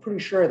application, but I'm pretty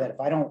sure that if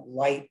I don't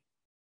light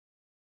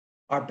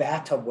our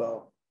bathtub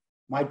well,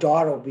 my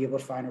daughter will be able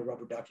to find a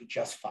rubber ducky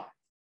just fine,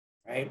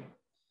 right?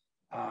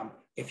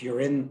 If you're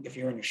in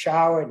the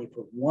shower and you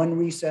put one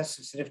recess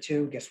instead of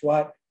two, guess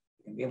what?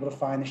 You're gonna be able to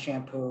find the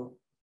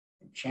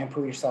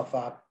shampoo yourself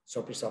up,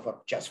 soap yourself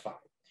up just fine.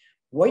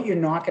 What you're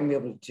not gonna be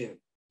able to do,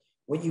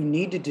 what you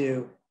need to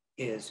do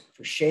is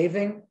for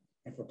shaving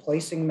and for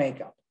placing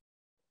makeup,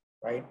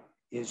 right,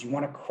 is you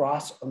wanna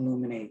cross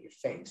illuminate your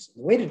face.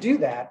 The way to do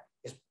that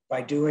is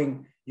by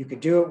you could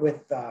do it with,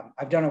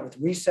 I've done it with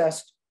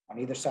recessed on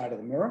either side of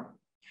the mirror.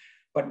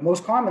 But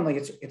most commonly,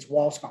 it's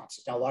wall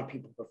sconces. Now, a lot of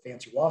people put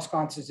fancy wall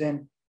sconces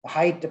in. The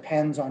height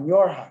depends on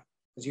your height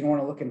because you don't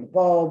want to look in the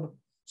bulb.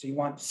 So you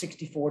want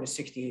 64 to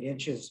 68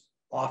 inches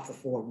off the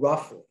floor,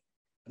 roughly.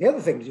 The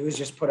other thing to do is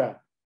just put a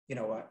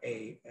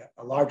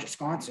larger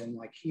sconce in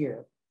like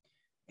here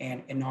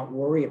and not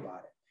worry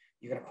about it.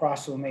 You're going to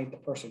cross illuminate the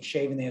person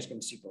shaving there is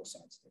going to see both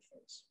sides of their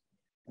face.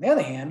 On the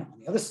other hand, on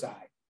the other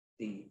side,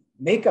 the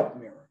makeup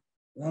mirror,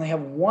 we only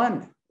have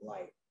one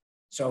light.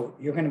 So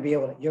you're going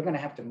to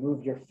have to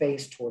move your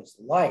face towards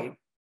the light.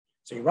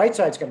 So your right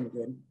side's going to be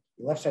good.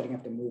 Your left side, you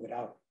have to move it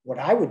out. What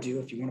I would do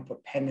if you want to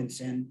put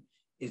pendants in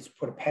is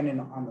put a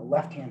pendant on the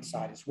left-hand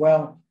side as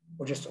well,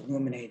 or just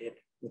illuminate it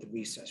with a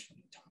recess from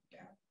the top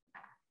down.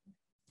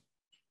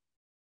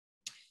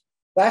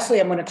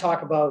 Lastly, I'm going to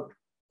talk about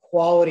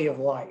quality of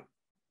light,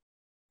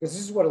 because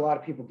this is what a lot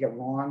of people get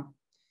wrong.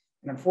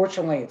 And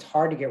unfortunately, it's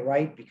hard to get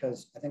right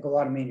because I think a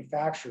lot of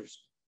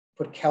manufacturers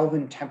put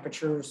Kelvin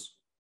temperatures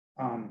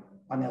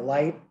on their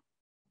light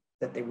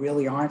that they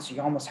really aren't. So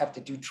you almost have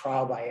to do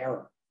trial by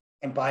error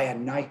and buy a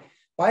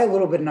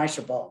little bit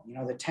nicer bulb.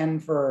 The 10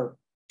 for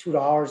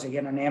 $2 they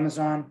get on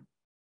Amazon.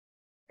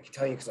 I can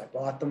tell you because I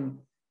bought them,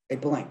 they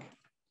blink.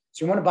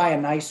 So you want to buy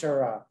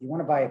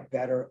a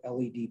better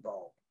LED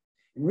bulb.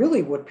 And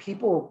really when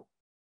people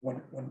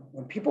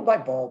buy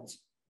bulbs,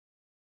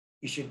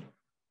 you should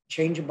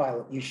change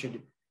them you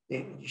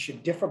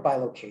should differ by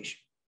location.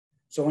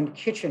 So in the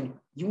kitchen,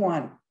 you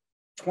want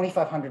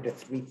 2,500 to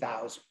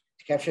 3,000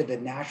 to capture the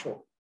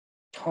natural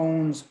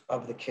tones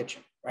of the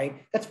kitchen,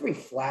 right? That's very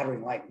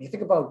flattering light. When you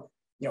think about,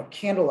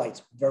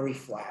 candlelight's very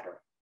flattering.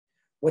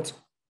 What's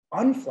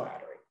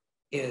unflattering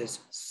is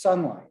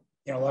sunlight.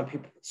 A lot of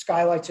people put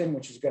skylights in,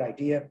 which is a good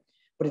idea,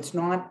 but it's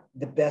not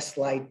the best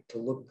light to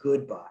look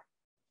good by,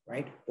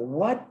 right? But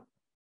what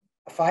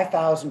a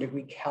 5,000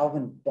 degree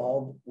Kelvin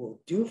bulb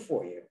will do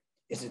for you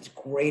is it's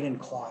great in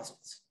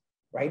closets,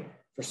 right?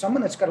 For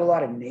someone that's got a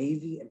lot of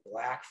navy and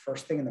black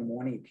first thing in the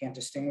morning, you can't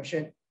distinguish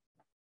it.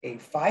 A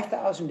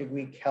 5,000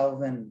 degree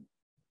Kelvin,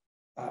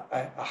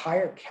 a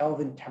higher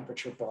Kelvin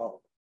temperature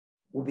bulb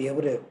will be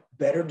able to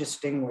better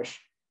distinguish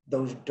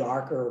those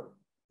darker,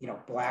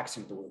 blacks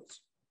and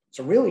blues.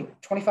 So really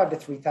 25 to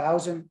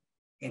 3,000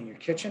 in your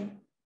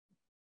kitchen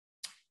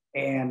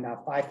and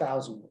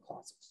 5,000 in the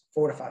closets,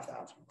 4,000 to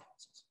 5,000 in the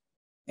closets.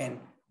 And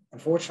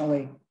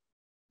unfortunately,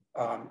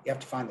 you have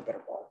to find the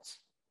better bulbs.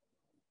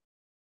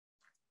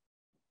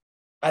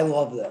 I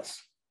love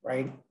this,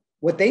 right?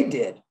 What they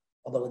did,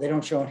 although they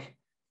don't show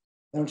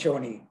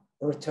any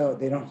earth tone,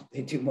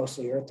 they do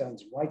mostly earth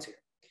tones and whites here.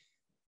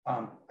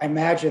 I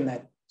imagine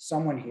that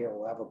someone here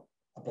will have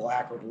a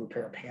black or blue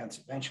pair of pants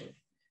eventually.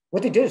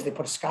 What they did is they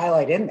put a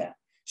skylight in there.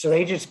 So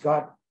they just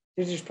put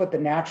the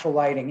natural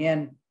lighting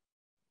in,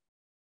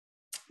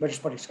 but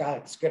just put a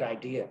skylight. It's a good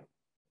idea.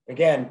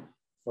 Again,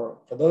 for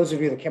those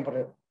of you that can't put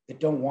that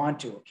don't want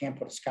to or can't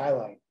put a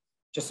skylight,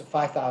 just a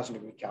 5,000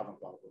 degree Kelvin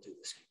bulb will do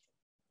this.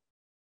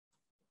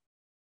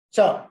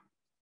 So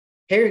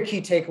here are your key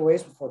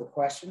takeaways before the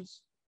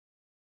questions.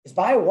 Is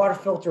buy a water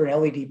filter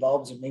and LED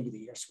bulbs and maybe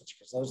the air switch,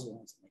 because those are the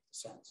ones that make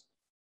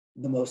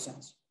the most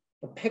sense.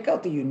 But pick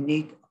out the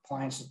unique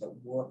appliances that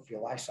work for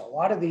your lifestyle. A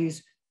lot of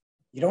these,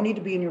 you don't need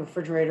to be in your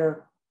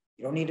refrigerator.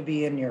 You don't need to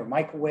be in your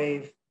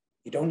microwave.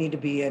 You don't need to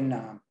be in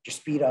your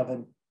speed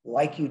oven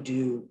like you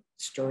do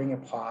stirring your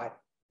pot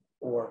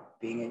or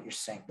being at your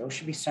sink. Those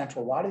should be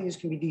central. A lot of these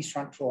can be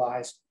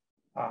decentralized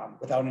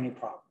without any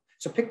problem.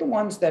 So pick the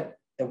ones that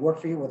work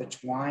for you, whether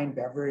it's wine,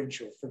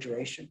 beverage, or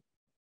refrigeration,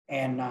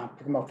 and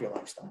pick them up for your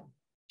lifestyle.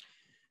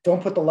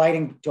 Don't put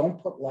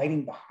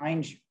lighting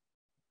behind you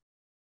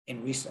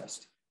in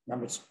recessed.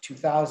 Remember, it's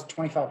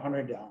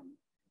 2,500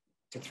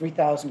 to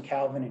 3,000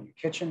 Kelvin in your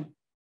kitchen,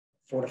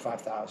 4,000 to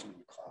 5,000 in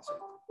your closet.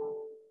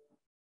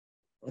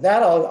 With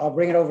that, I'll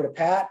bring it over to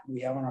Pat.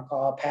 We have on our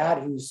call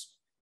Pat, who's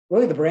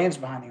really the brains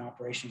behind the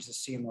operations, the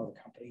CMO of the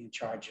company, in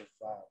charge of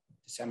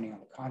disseminating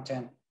all the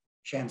content.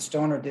 Shannon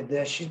Stoner did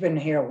this. She's been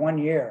here 1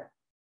 year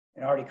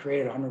and already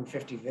created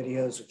 150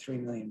 videos with 3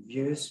 million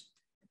views.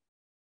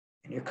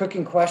 And your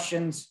cooking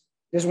questions,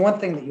 there's one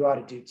thing that you ought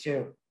to do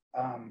too,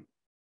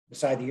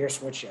 beside the air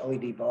switch,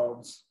 LED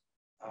bulbs,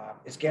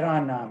 is get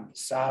on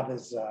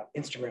Saba's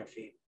Instagram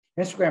feed.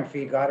 Her Instagram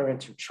feed got her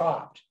into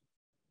Chopped,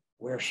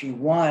 where she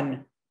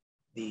won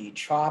the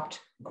Chopped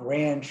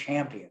Grand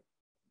Champion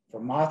for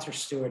Martha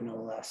Stewart,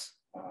 no less.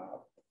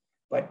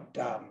 But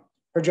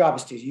her job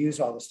is to use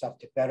all the stuff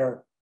to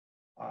better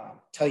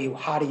tell you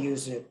how to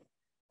use it,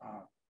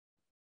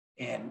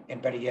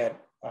 and better yet,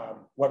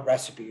 what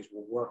recipes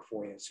will work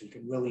for you so you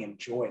can really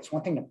enjoy it. It's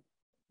one thing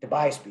to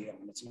buy a speed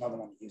oven, it's another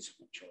one to use it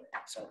and enjoy it.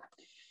 So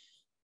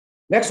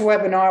next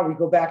webinar, we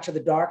go back to the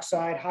dark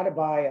side, how to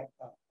buy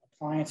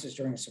appliances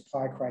during a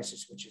supply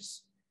crisis, which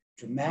has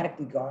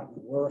dramatically gotten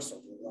worse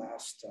over the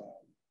last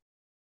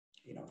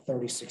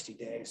 30, 60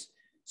 days.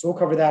 So we'll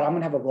cover that. I'm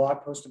gonna have a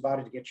blog post about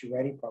it to get you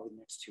ready, probably the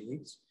next 2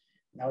 weeks.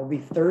 And that will be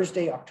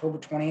Thursday, October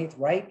 28th,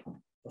 right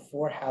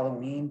before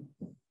Halloween,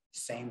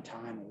 same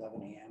time,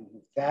 11 a.m.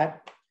 With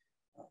that,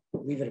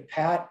 we'll leave it at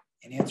Pat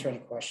and answer any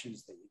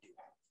questions that you do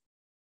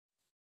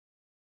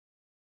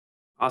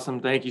have. Awesome,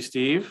 thank you,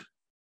 Steve.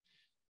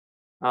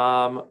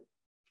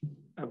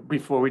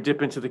 Before we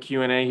dip into the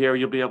Q&A here,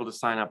 you'll be able to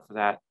sign up for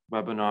that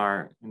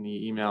webinar in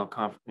the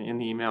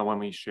email when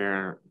we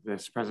share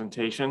this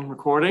presentation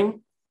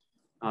recording.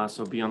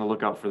 So be on the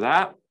lookout for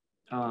that.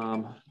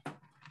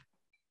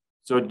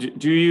 So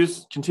do you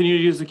continue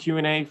to use the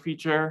Q&A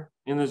feature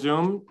in the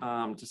Zoom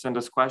to send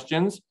us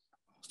questions?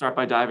 Start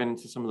by diving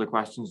into some of the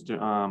questions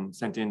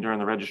sent in during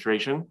the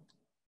registration.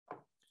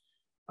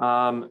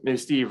 Maybe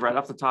Steve, right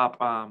off the top,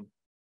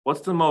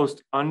 what's the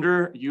most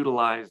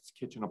underutilized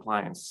kitchen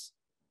appliance?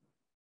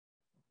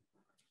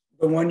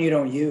 The one you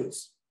don't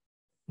use.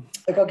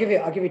 Like I'll give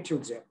you 2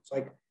 examples.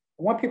 Like I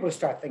want people to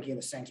start thinking of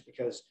the sinks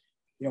because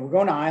we're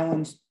going to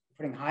islands,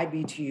 putting high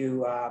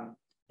BTU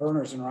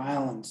burners in our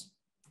islands,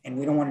 and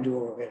we don't want to do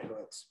overhead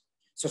hoods.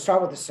 So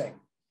start with the sink.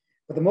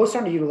 But the most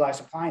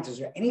underutilized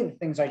appliances are any of the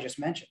things I just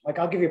mentioned. Like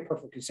I'll give you a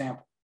perfect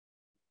example.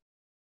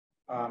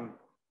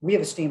 We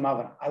have a steam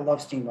oven. I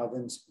love steam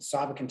ovens.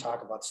 Saba can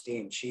talk about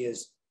steam. She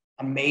is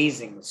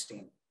amazing with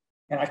steam.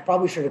 And I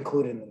probably should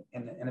include it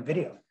in the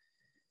video.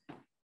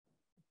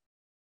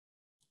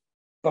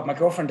 But my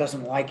girlfriend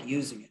doesn't like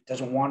using it,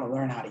 doesn't want to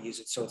learn how to use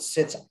it. So it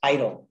sits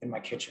idle in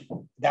my kitchen.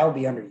 That would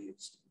be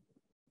underused.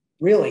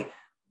 Really,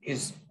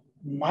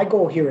 my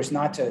goal here is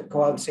not to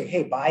go out and say,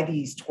 hey, buy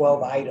these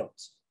 12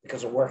 items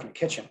because it'll work in the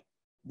kitchen.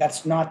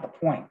 That's not the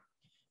point.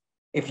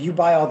 If you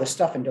buy all this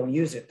stuff and don't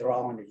use it, they're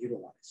all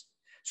underutilized.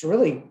 So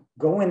really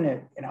go in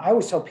there, and I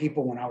always tell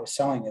people when I was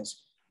selling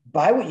is,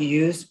 buy what you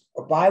use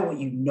or buy what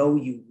you know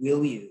you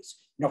will use.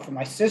 For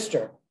my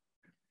sister,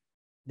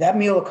 that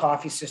meal of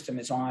coffee system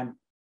is on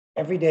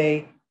every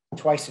day,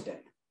 twice a day.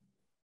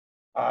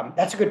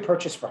 That's a good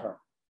purchase for her.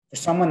 For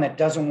someone that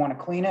doesn't want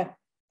to clean it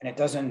and it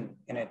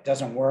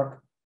doesn't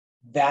work,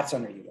 that's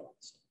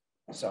underutilized.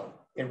 So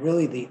it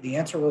really, the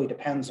answer really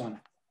depends on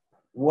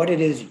what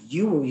it is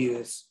you will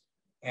use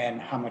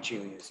and how much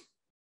you'll use it.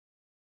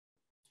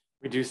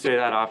 We do say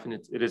that often.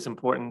 It is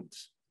important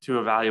to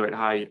evaluate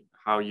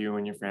how you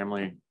and your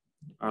family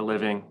are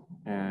living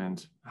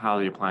and how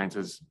the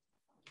appliances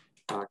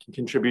can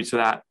contribute to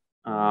that.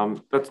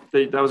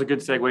 That was a good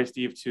segue,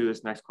 Steve, to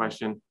this next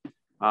question.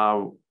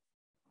 A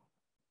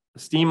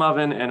steam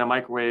oven and a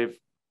microwave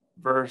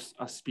versus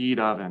a speed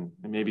oven,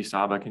 and maybe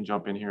Saba can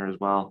jump in here as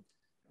well.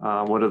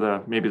 What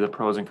are maybe the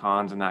pros and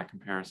cons in that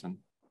comparison?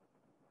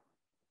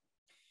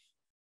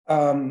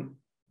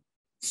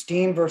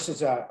 Steam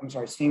versus. I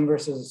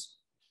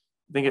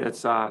think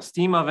it's a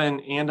steam oven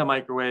and a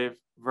microwave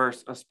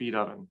versus a speed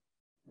oven.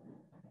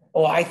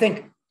 Oh, I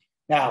think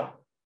now.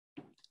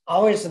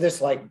 I'll answer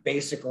this like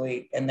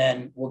basically, and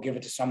then we'll give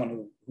it to someone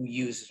who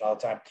uses it all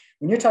the time.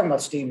 When you're talking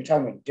about steam, you're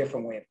talking about a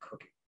different way of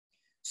cooking.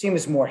 Steam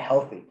is more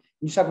healthy.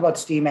 When you talk about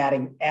steam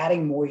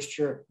adding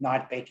moisture,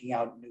 not baking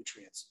out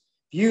nutrients.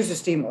 If you use a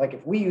steam, like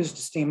if we used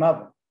a steam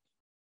oven,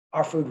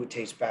 our food would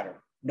taste better,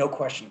 no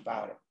question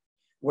about it.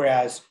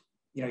 Whereas,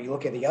 you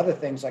look at the other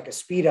things like a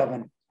speed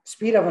oven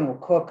will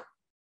cook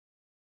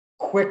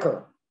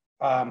quicker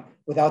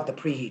without the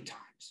preheat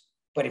times.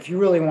 But if you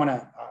really want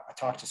to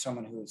talk to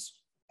someone who's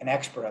an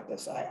expert at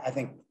this, I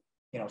think,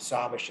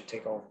 Saba should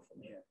take over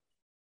from here.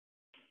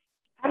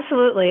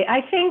 Absolutely.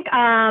 I think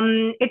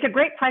it's a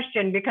great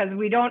question because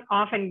we don't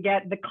often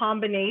get the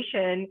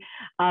combination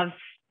of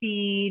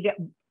speed,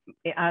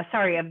 of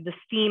the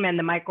steam and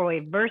the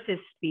microwave versus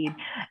speed.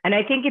 And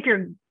I think if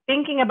you're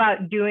thinking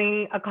about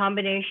doing a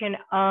combination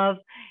of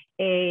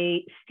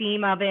a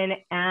steam oven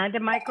and a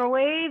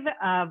microwave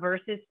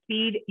versus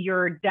speed,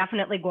 you're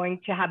definitely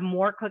going to have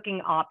more cooking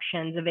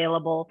options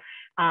available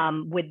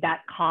with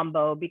that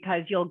combo,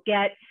 because you'll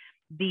get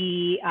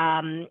the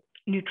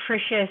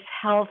nutritious,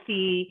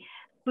 healthy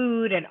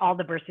food and all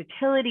the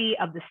versatility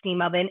of the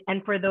steam oven.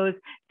 And for those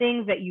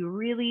things that you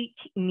really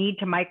need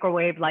to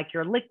microwave, like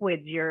your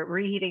liquids, you're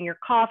reheating your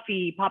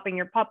coffee, popping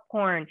your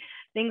popcorn,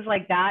 things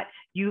like that,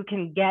 you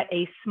can get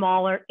a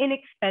smaller,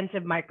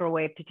 inexpensive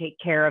microwave to take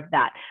care of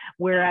that.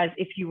 Whereas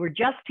if you were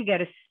just to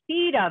get a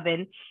speed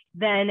oven,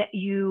 then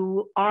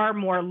you are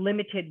more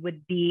limited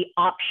with the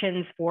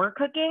options for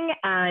cooking,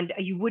 and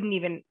you wouldn't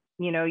even,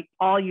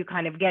 all you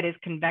kind of get is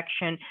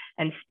convection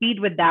and speed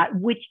with that,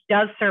 which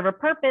does serve a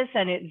purpose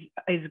and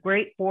is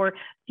great for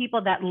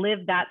people that live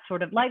that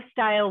sort of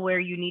lifestyle where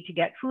you need to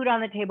get food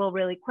on the table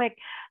really quick,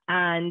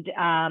 and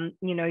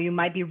you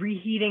might be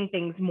reheating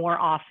things more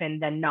often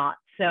than not.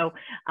 So,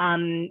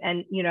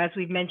 as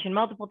we've mentioned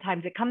multiple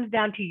times, it comes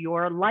down to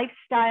your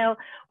lifestyle,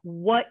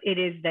 what it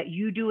is that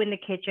you do in the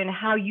kitchen,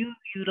 how you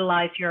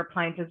utilize your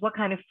appliances, what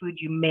kind of food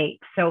you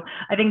make. So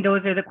I think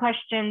those are the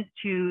questions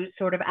to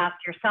sort of ask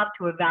yourself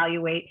to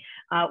evaluate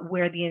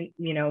where the,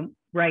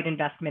 right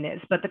investment is.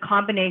 But the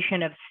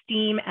combination of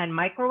steam and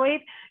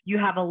microwave, you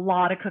have a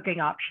lot of cooking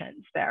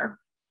options there.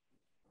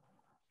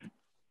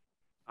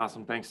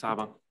 Awesome. Thanks,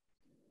 Saba.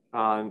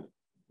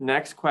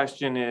 Next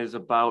question is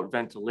about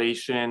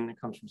ventilation.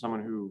 It comes from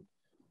someone who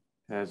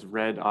has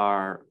read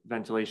our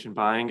ventilation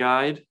buying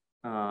guide.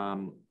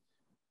 Can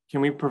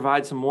we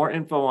provide some more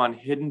info on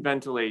hidden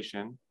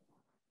ventilation?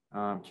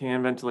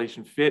 Can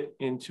ventilation fit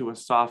into a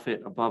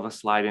soffit above a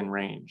slide-in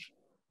range?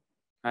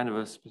 Kind of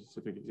a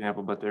specific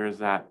example, but there is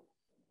that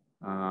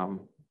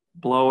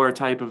blower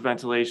type of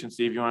ventilation.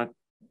 Steve, you want to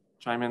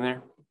chime in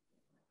there?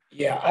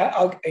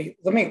 Yeah,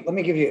 let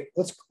me give you.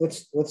 Let's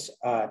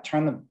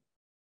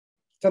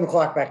turn the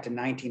clock back to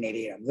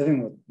 1988. I'm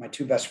living with my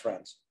two best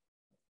friends.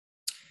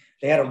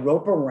 They had a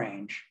Roper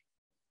range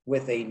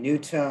with a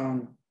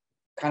Newtone,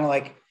 kind of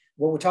like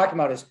what we're talking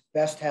about is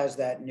Best has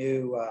that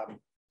new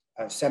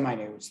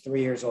semi-new. It's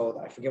 3 years old.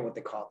 I forget what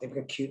they call it. They've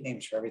got cute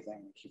names for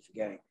everything. I keep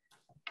forgetting.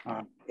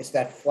 It's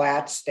that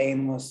flat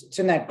stainless. It's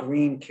in that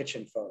green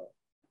kitchen photo,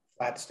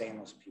 flat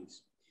stainless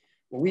piece.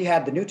 Well, we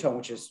had the Newtone,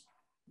 which is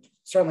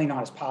certainly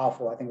not as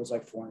powerful. I think it was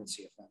like 400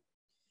 CFM.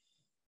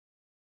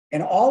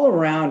 And all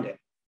around it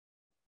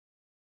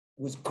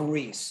was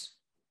grease,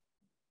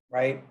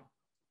 right?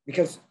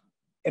 Because,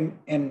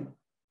 and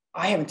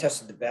I haven't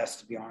tested the Best,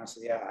 to be honest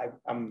with you.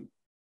 I'm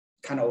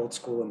kind of old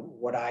school in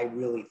what I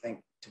really think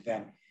to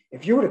vent.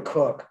 If you were to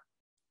cook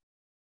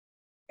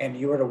and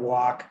you were to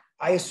walk,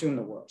 I assume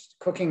the worst.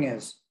 Cooking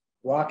is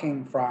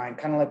walking, frying,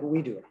 kind of like what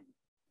we do at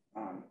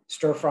home,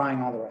 stir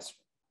frying, all the rest of it.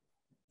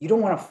 You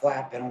don't want a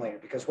flat ventilator,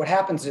 because what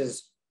happens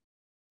is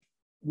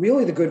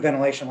really the good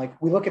ventilation, like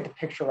we look at the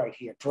picture right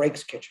here,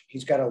 Drake's kitchen.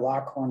 He's got a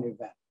Lockhorn new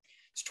vent.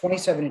 It's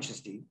 27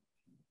 inches deep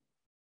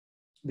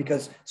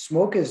because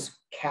smoke is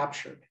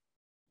captured,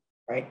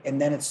 right? And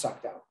then it's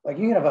sucked out. Like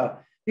you can have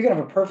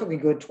a perfectly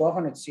good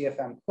 1200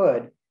 CFM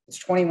hood. It's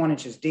 21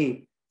 inches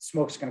deep.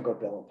 Smoke's going to go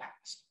billow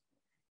past.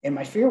 And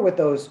my fear with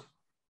those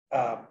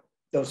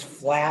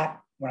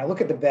flat, when I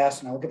look at the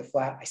Best and I look at the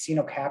flat, I see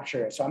no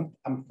capture. So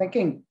I'm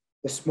thinking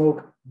the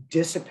smoke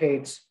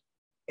dissipates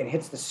and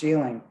hits the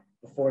ceiling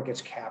before it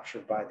gets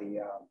captured by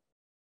the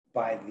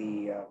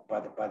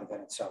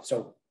vent itself.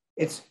 So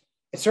it's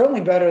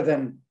certainly better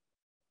than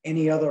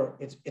any other.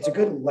 It's a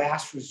good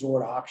last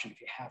resort option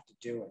if you have to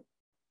do it.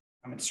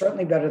 I mean, it's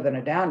certainly better than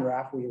a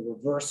downdraft where you're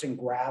reversing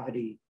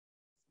gravity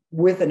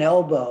with an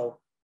elbow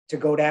to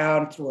go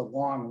down through a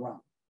long run.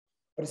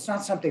 But it's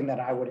not something that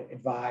I would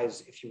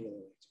advise if you really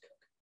like to cook,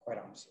 quite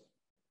honestly.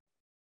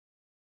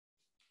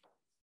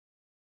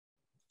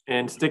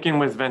 And sticking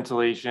with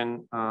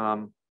ventilation,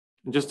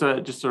 just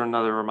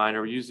another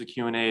reminder, we use the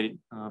Q&A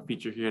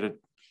feature here to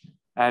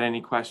add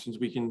any questions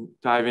we can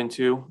dive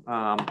into.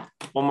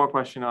 One more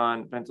question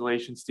on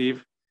ventilation,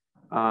 Steve.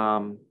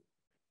 The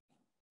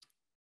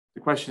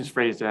question is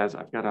phrased as,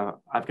 I've got a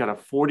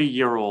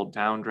 40-year-old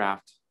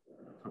downdraft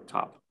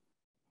cooktop,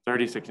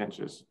 36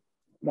 inches.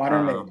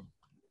 Modern made.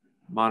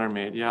 Modern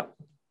made, yep.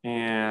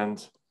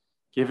 And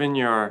given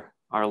our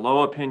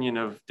low opinion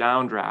of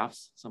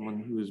downdrafts, someone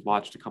who's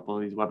watched a couple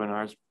of these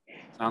webinars,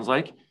 sounds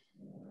like,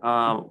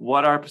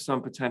 what are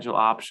some potential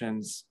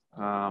options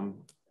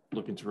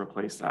looking to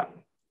replace that?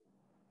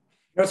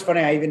 know, it's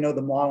funny. I even know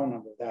the model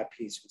number of that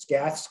piece. It's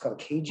gas. It's called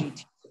a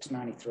KGT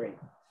 693.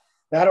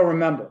 That'll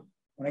remember.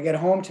 When I get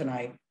home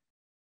tonight,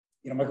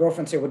 you know, my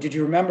girlfriend said, well, did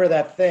you remember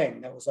that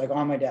thing that was like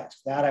on my desk?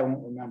 That I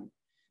won't remember.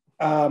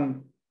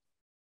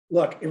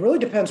 Look, it really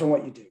depends on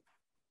what you do.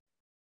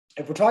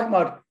 If we're talking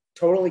about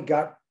totally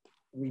gut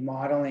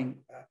remodeling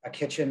a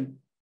kitchen,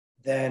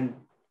 then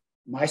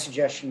my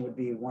suggestion would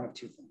be one of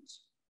two things: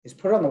 is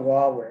put it on the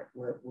wall where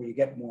you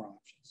get more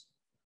options,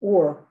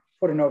 or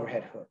put an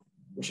overhead hood,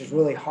 which is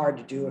really hard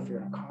to do if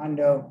you're in a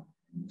condo.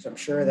 So I'm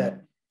sure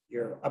that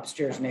your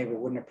upstairs neighbor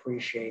wouldn't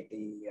appreciate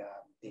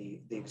the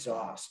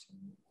exhaust.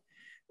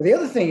 But the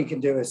other thing you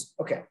can do is,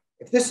 okay,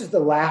 if this is the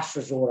last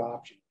resort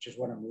option, which is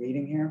what I'm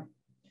reading here,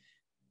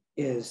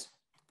 is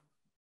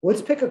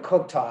let's pick a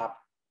cooktop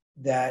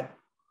that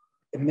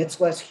emits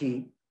less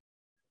heat,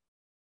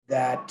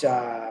 that's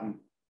a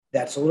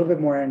little bit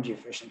more energy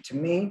efficient. To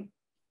me,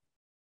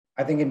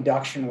 I think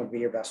induction would be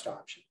your best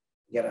option.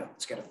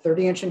 Let's get a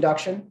 30-inch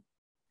induction,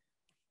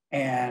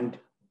 and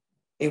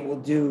it will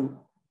do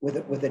with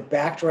it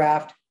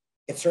backdraft.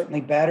 It's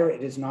certainly better.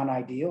 It is not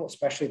ideal,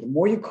 especially the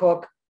more you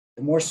cook,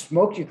 the more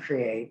smoke you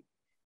create,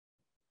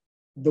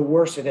 the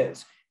worse it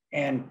is.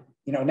 And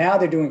you know, now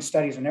they're doing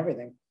studies on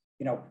everything.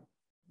 You know,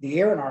 the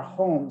air in our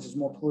homes is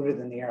more polluted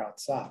than the air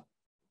outside.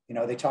 You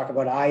know, they talk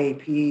about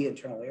IAP,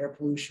 internal air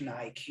pollution,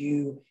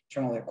 IQ,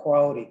 internal air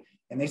quality,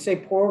 and they say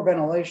poor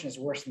ventilation is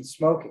worse than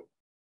smoking.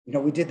 You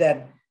know, we did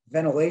that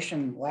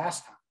ventilation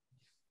last time.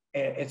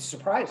 It's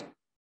surprising.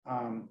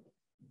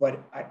 But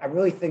I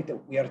really think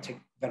that we ought to take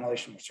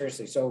ventilation more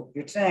seriously. So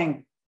you're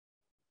saying,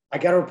 I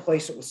got to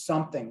replace it with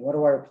something. What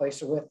do I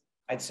replace it with?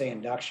 I'd say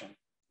induction.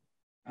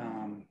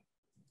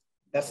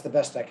 That's the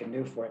best I can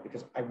do for it,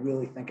 because I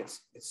really think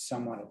it's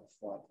somewhat of a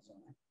flawed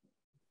design.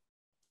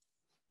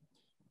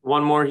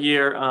 One more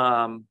here,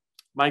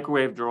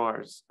 microwave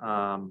drawers.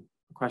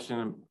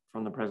 Question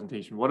from the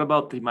presentation. What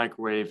about the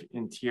microwave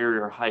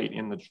interior height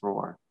in the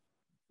drawer?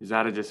 Is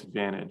that a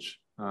disadvantage?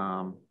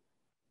 And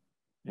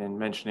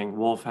mentioning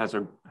Wolf has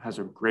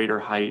a greater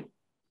height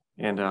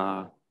and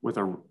with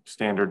a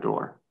standard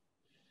door.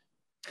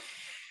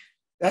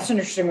 That's an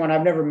interesting one.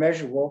 I've never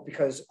measured Wolf,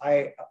 because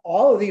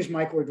all of these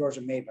microwave drawers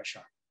are made by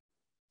Sharp.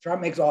 Sharp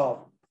makes all of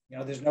them. You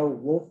know, there's no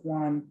Wolf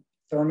one,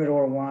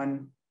 Thermador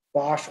one,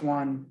 Bosch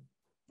one,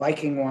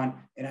 Viking one.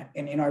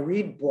 And I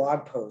read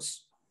blog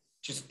posts,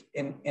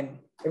 and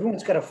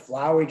everyone's got a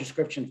flowery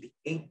description of the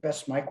 8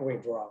 best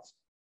microwave drawers.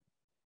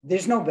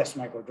 There's no best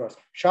microwave drawers.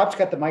 Sharp's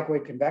got the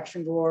microwave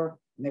convection drawer,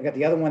 and they've got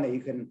the other one that you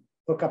can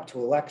hook up to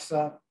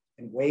Alexa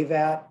and wave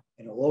at,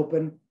 and it'll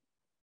open.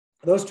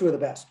 Those two are the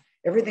best.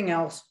 Everything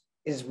else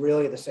is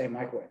really the same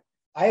microwave.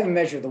 I haven't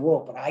measured the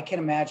Wolf, but I can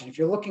imagine if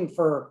you're looking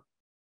for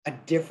a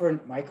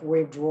different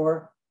microwave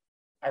drawer,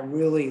 there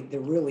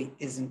really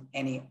isn't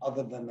any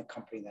other than the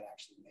company that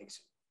actually makes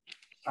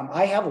it.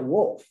 I have a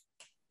Wolf,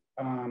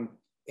 and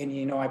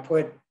you know, I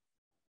put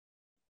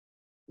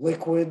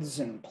liquids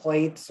and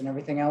plates and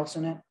everything else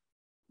in it,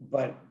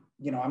 but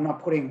you know, I'm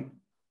not putting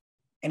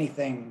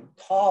anything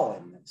tall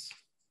in this,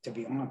 to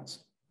be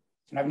honest,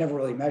 and I've never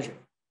really measured.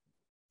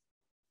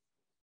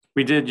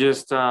 We did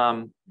just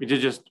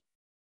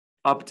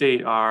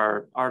update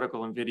our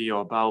article and video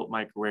about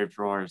microwave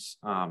drawers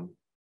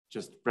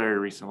just very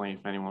recently.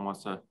 If anyone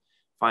wants to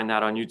find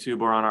that on YouTube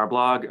or on our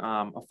blog,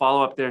 a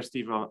follow up there,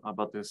 Steve,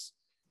 about this.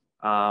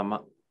 I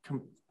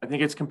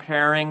think it's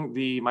comparing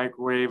the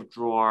microwave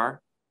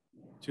drawer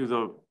to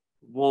the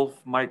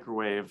Wolf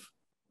microwave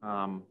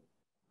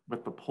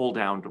with the pull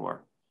down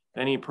door.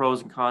 Any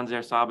pros and cons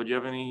there, Saba? Do you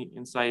have any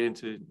insight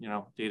into, you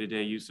know,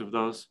 day-to-day use of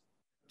those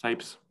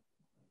types?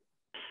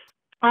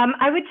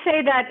 I would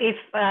say that if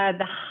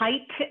the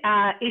height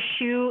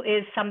issue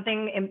is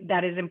something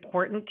that is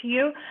important to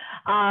you,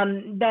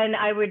 then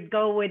I would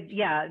go with,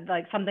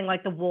 like something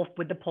like the Wolf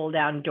with the pull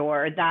down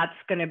door. That's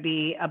going to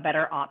be a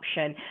better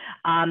option.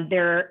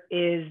 There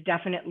is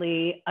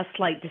definitely a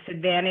slight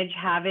disadvantage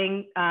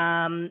having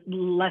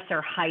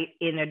lesser height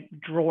in a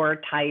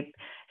drawer type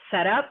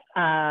setup.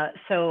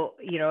 So,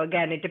 you know,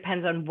 again, it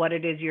depends on what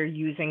it is you're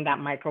using that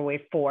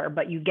microwave for,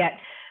 but you get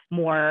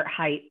more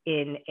height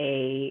in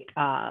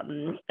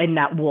in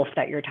that Wolf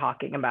that you're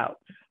talking about.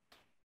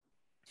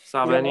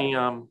 Sab, any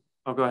oh,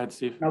 go ahead,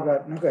 Steve. No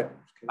good.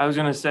 I was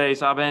gonna say,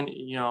 Sab,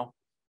 you know,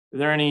 are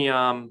there any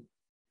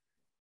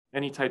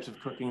types of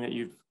cooking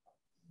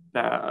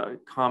that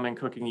common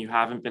cooking you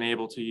haven't been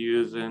able to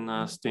use in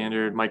a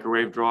standard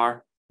microwave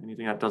drawer?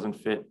 Anything that doesn't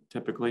fit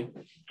typically?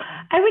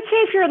 I would say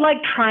if you're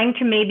like trying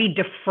to maybe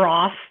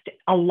defrost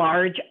a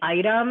large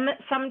item,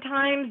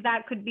 sometimes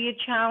that could be a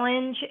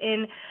challenge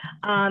in,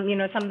 you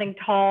know, something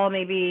tall,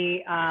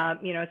 maybe,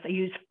 you know, so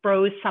you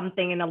froze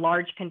something in a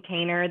large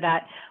container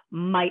that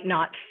might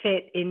not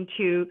fit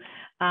into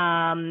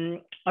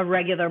a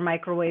regular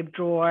microwave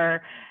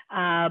drawer.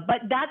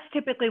 But that's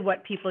typically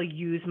what people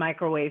use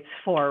microwaves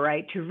for,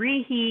 right? To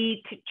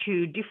reheat,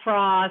 to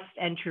defrost,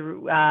 and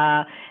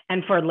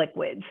for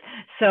liquids.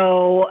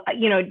 So,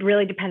 it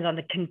really depends on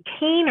the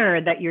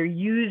container that you're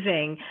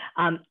using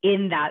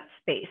in that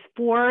space.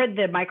 For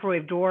the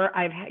microwave drawer,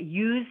 I've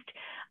used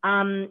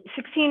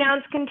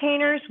 16-ounce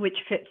containers, which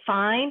fit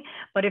fine.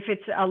 But if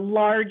it's a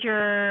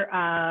larger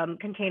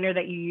container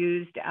that you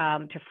used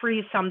to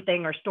freeze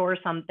something or store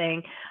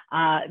something,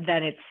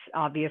 then it's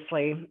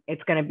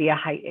going to be a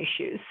height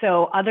issue.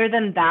 So other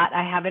than that,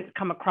 I haven't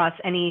come across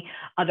any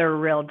other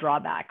real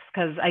drawbacks,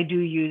 because I do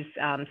use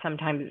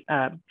sometimes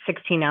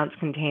 16-ounce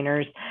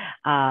containers,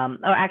 or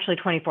actually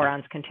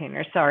 24-ounce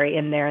containers,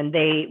 in there, and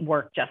they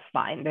work just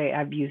fine.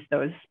 I've used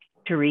those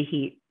to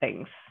reheat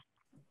things.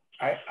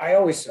 I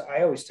always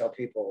tell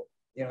people,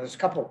 there's a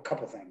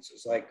couple things.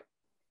 It's like,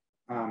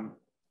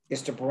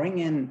 is to bring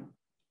in,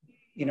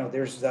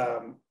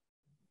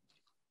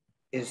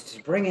 is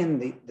to bring in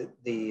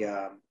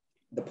the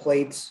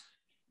plates,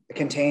 the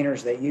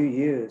containers that you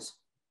use,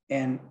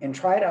 and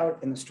try it out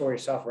in the store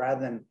yourself,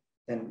 rather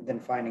than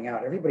finding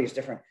out. Everybody's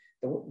different.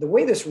 The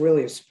way this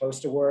really is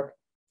supposed to work,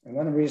 and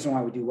one of the reasons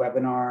why we do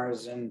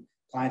webinars and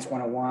Appliance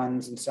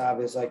 101s and stuff,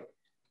 is like,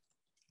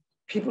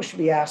 people should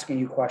be asking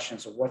you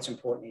questions of what's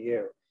important to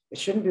you. It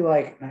shouldn't be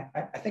like,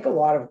 I think a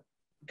lot of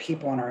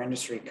people in our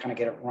industry kind of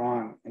get it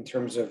wrong in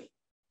terms of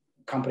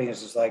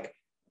companies. Is like,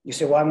 you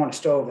say, well, I want a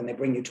stove, and they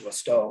bring you to a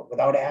stove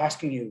without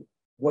asking you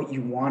what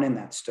you want in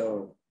that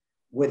stove,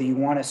 whether you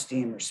want a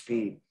steam or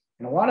speed.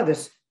 And a lot of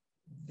this,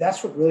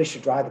 that's what really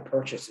should drive the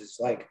purchase. Is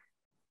like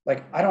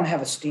I don't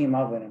have a steam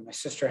oven, and my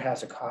sister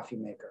has a coffee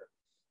maker,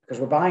 because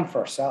we're buying for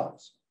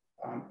ourselves.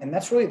 And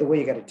that's really the way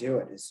you got to do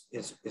it,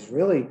 is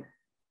really,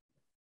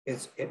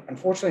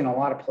 unfortunately, in a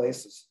lot of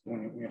places,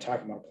 when you're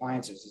talking about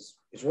appliances,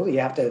 is really, you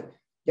have to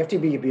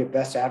be your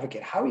best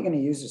advocate. How are you going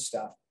to use this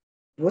stuff?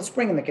 Let's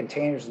bring in the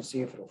containers and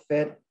see if it'll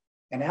fit,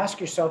 and ask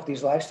yourself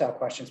these lifestyle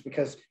questions,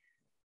 because,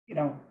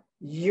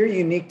 you're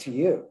unique to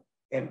you,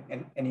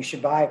 and you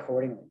should buy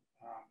accordingly.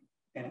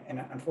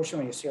 And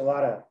unfortunately, you see a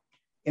lot of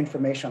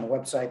information on the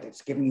website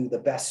that's giving you the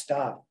best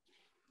stuff.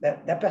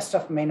 That best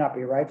stuff may not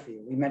be right for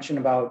you. We mentioned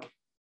about,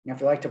 if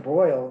you like to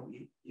broil,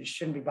 you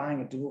shouldn't be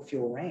buying a dual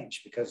fuel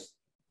range, because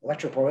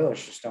electric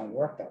boilers just don't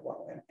work that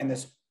well. And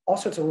there's all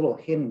sorts of little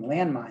hidden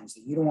landmines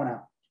that you don't want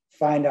to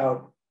find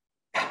out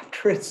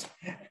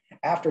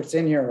after it's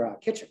in your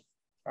kitchen,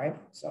 right?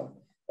 So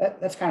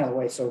that's kind of the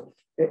way. So,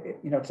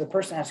 to the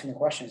person asking the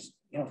questions,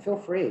 feel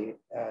free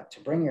to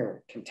bring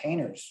your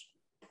containers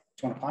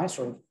to an appliance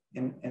store,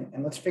 and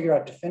let's figure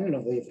out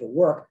definitively if it'll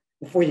work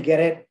before you get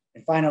it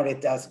and find out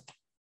it doesn't.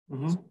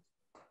 Mm-hmm.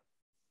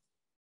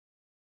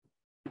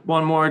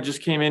 One more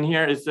just came in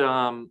here. Is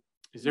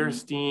there a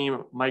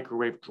steam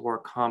microwave drawer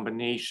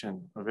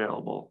combination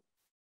available?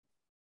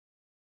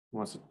 Who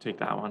wants to take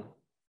that one?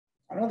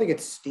 I don't think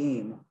it's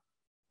steam.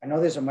 I know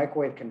there's a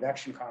microwave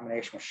convection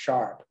combination with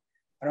Sharp.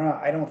 I don't know.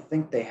 I don't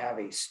think they have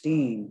a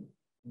steam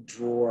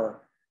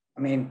drawer.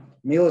 I mean,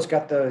 Miele's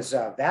got those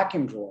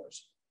vacuum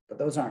drawers, but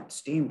those aren't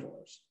steam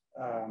drawers.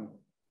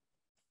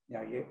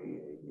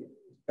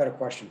 Better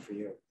question for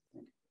you.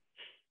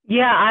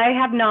 Yeah, I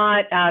have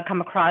not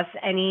come across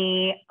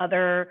any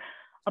other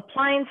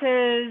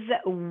appliances,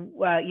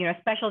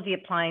 specialty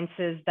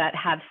appliances that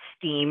have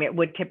steam. It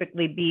would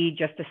typically be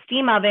just a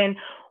steam oven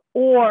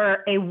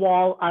or a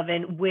wall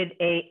oven with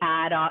a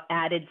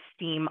added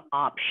steam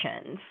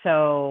option.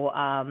 So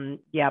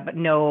but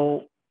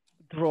no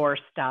drawer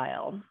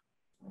style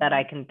that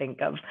I can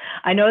think of.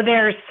 I know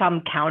there's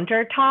some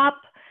countertop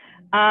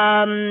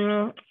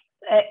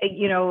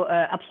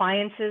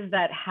appliances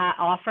that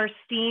offer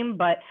steam,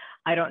 but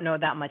I don't know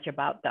that much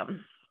about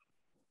them.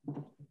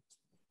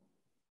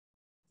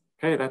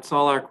 Okay, that's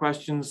all our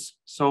questions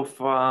so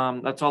far.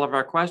 That's all of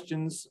our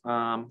questions.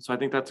 So I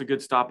think that's a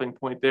good stopping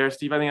point there.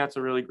 Steve, I think that's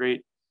a really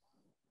great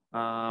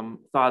thought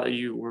that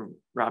you were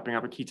wrapping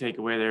up. A key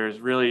takeaway there is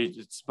really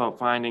just about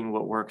finding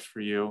what works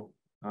for you.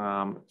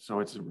 So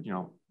it's,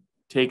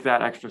 take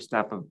that extra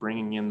step of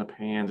bringing in the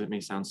pans. It may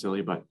sound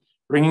silly, but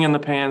bringing in the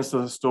pans to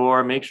the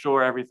store, make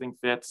sure everything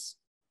fits.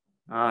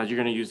 You're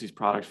going to use these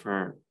products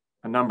for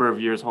a number of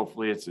years.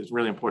 Hopefully it's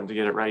really important to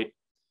get it right.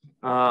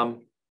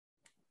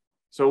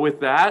 So with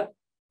that,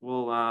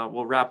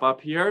 we'll wrap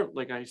up here.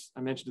 Like I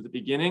mentioned at the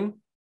beginning,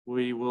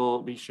 we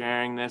will be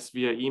sharing this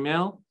via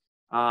email,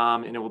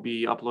 and it will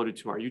be uploaded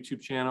to our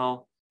YouTube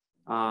channel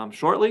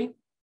shortly.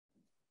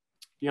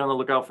 Be on the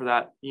lookout for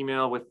that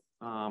email with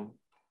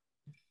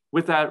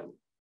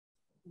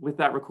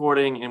that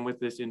recording and with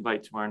this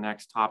invite to our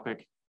next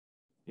topic.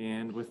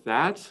 And with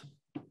that,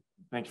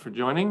 thanks for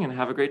joining and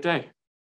have a great day.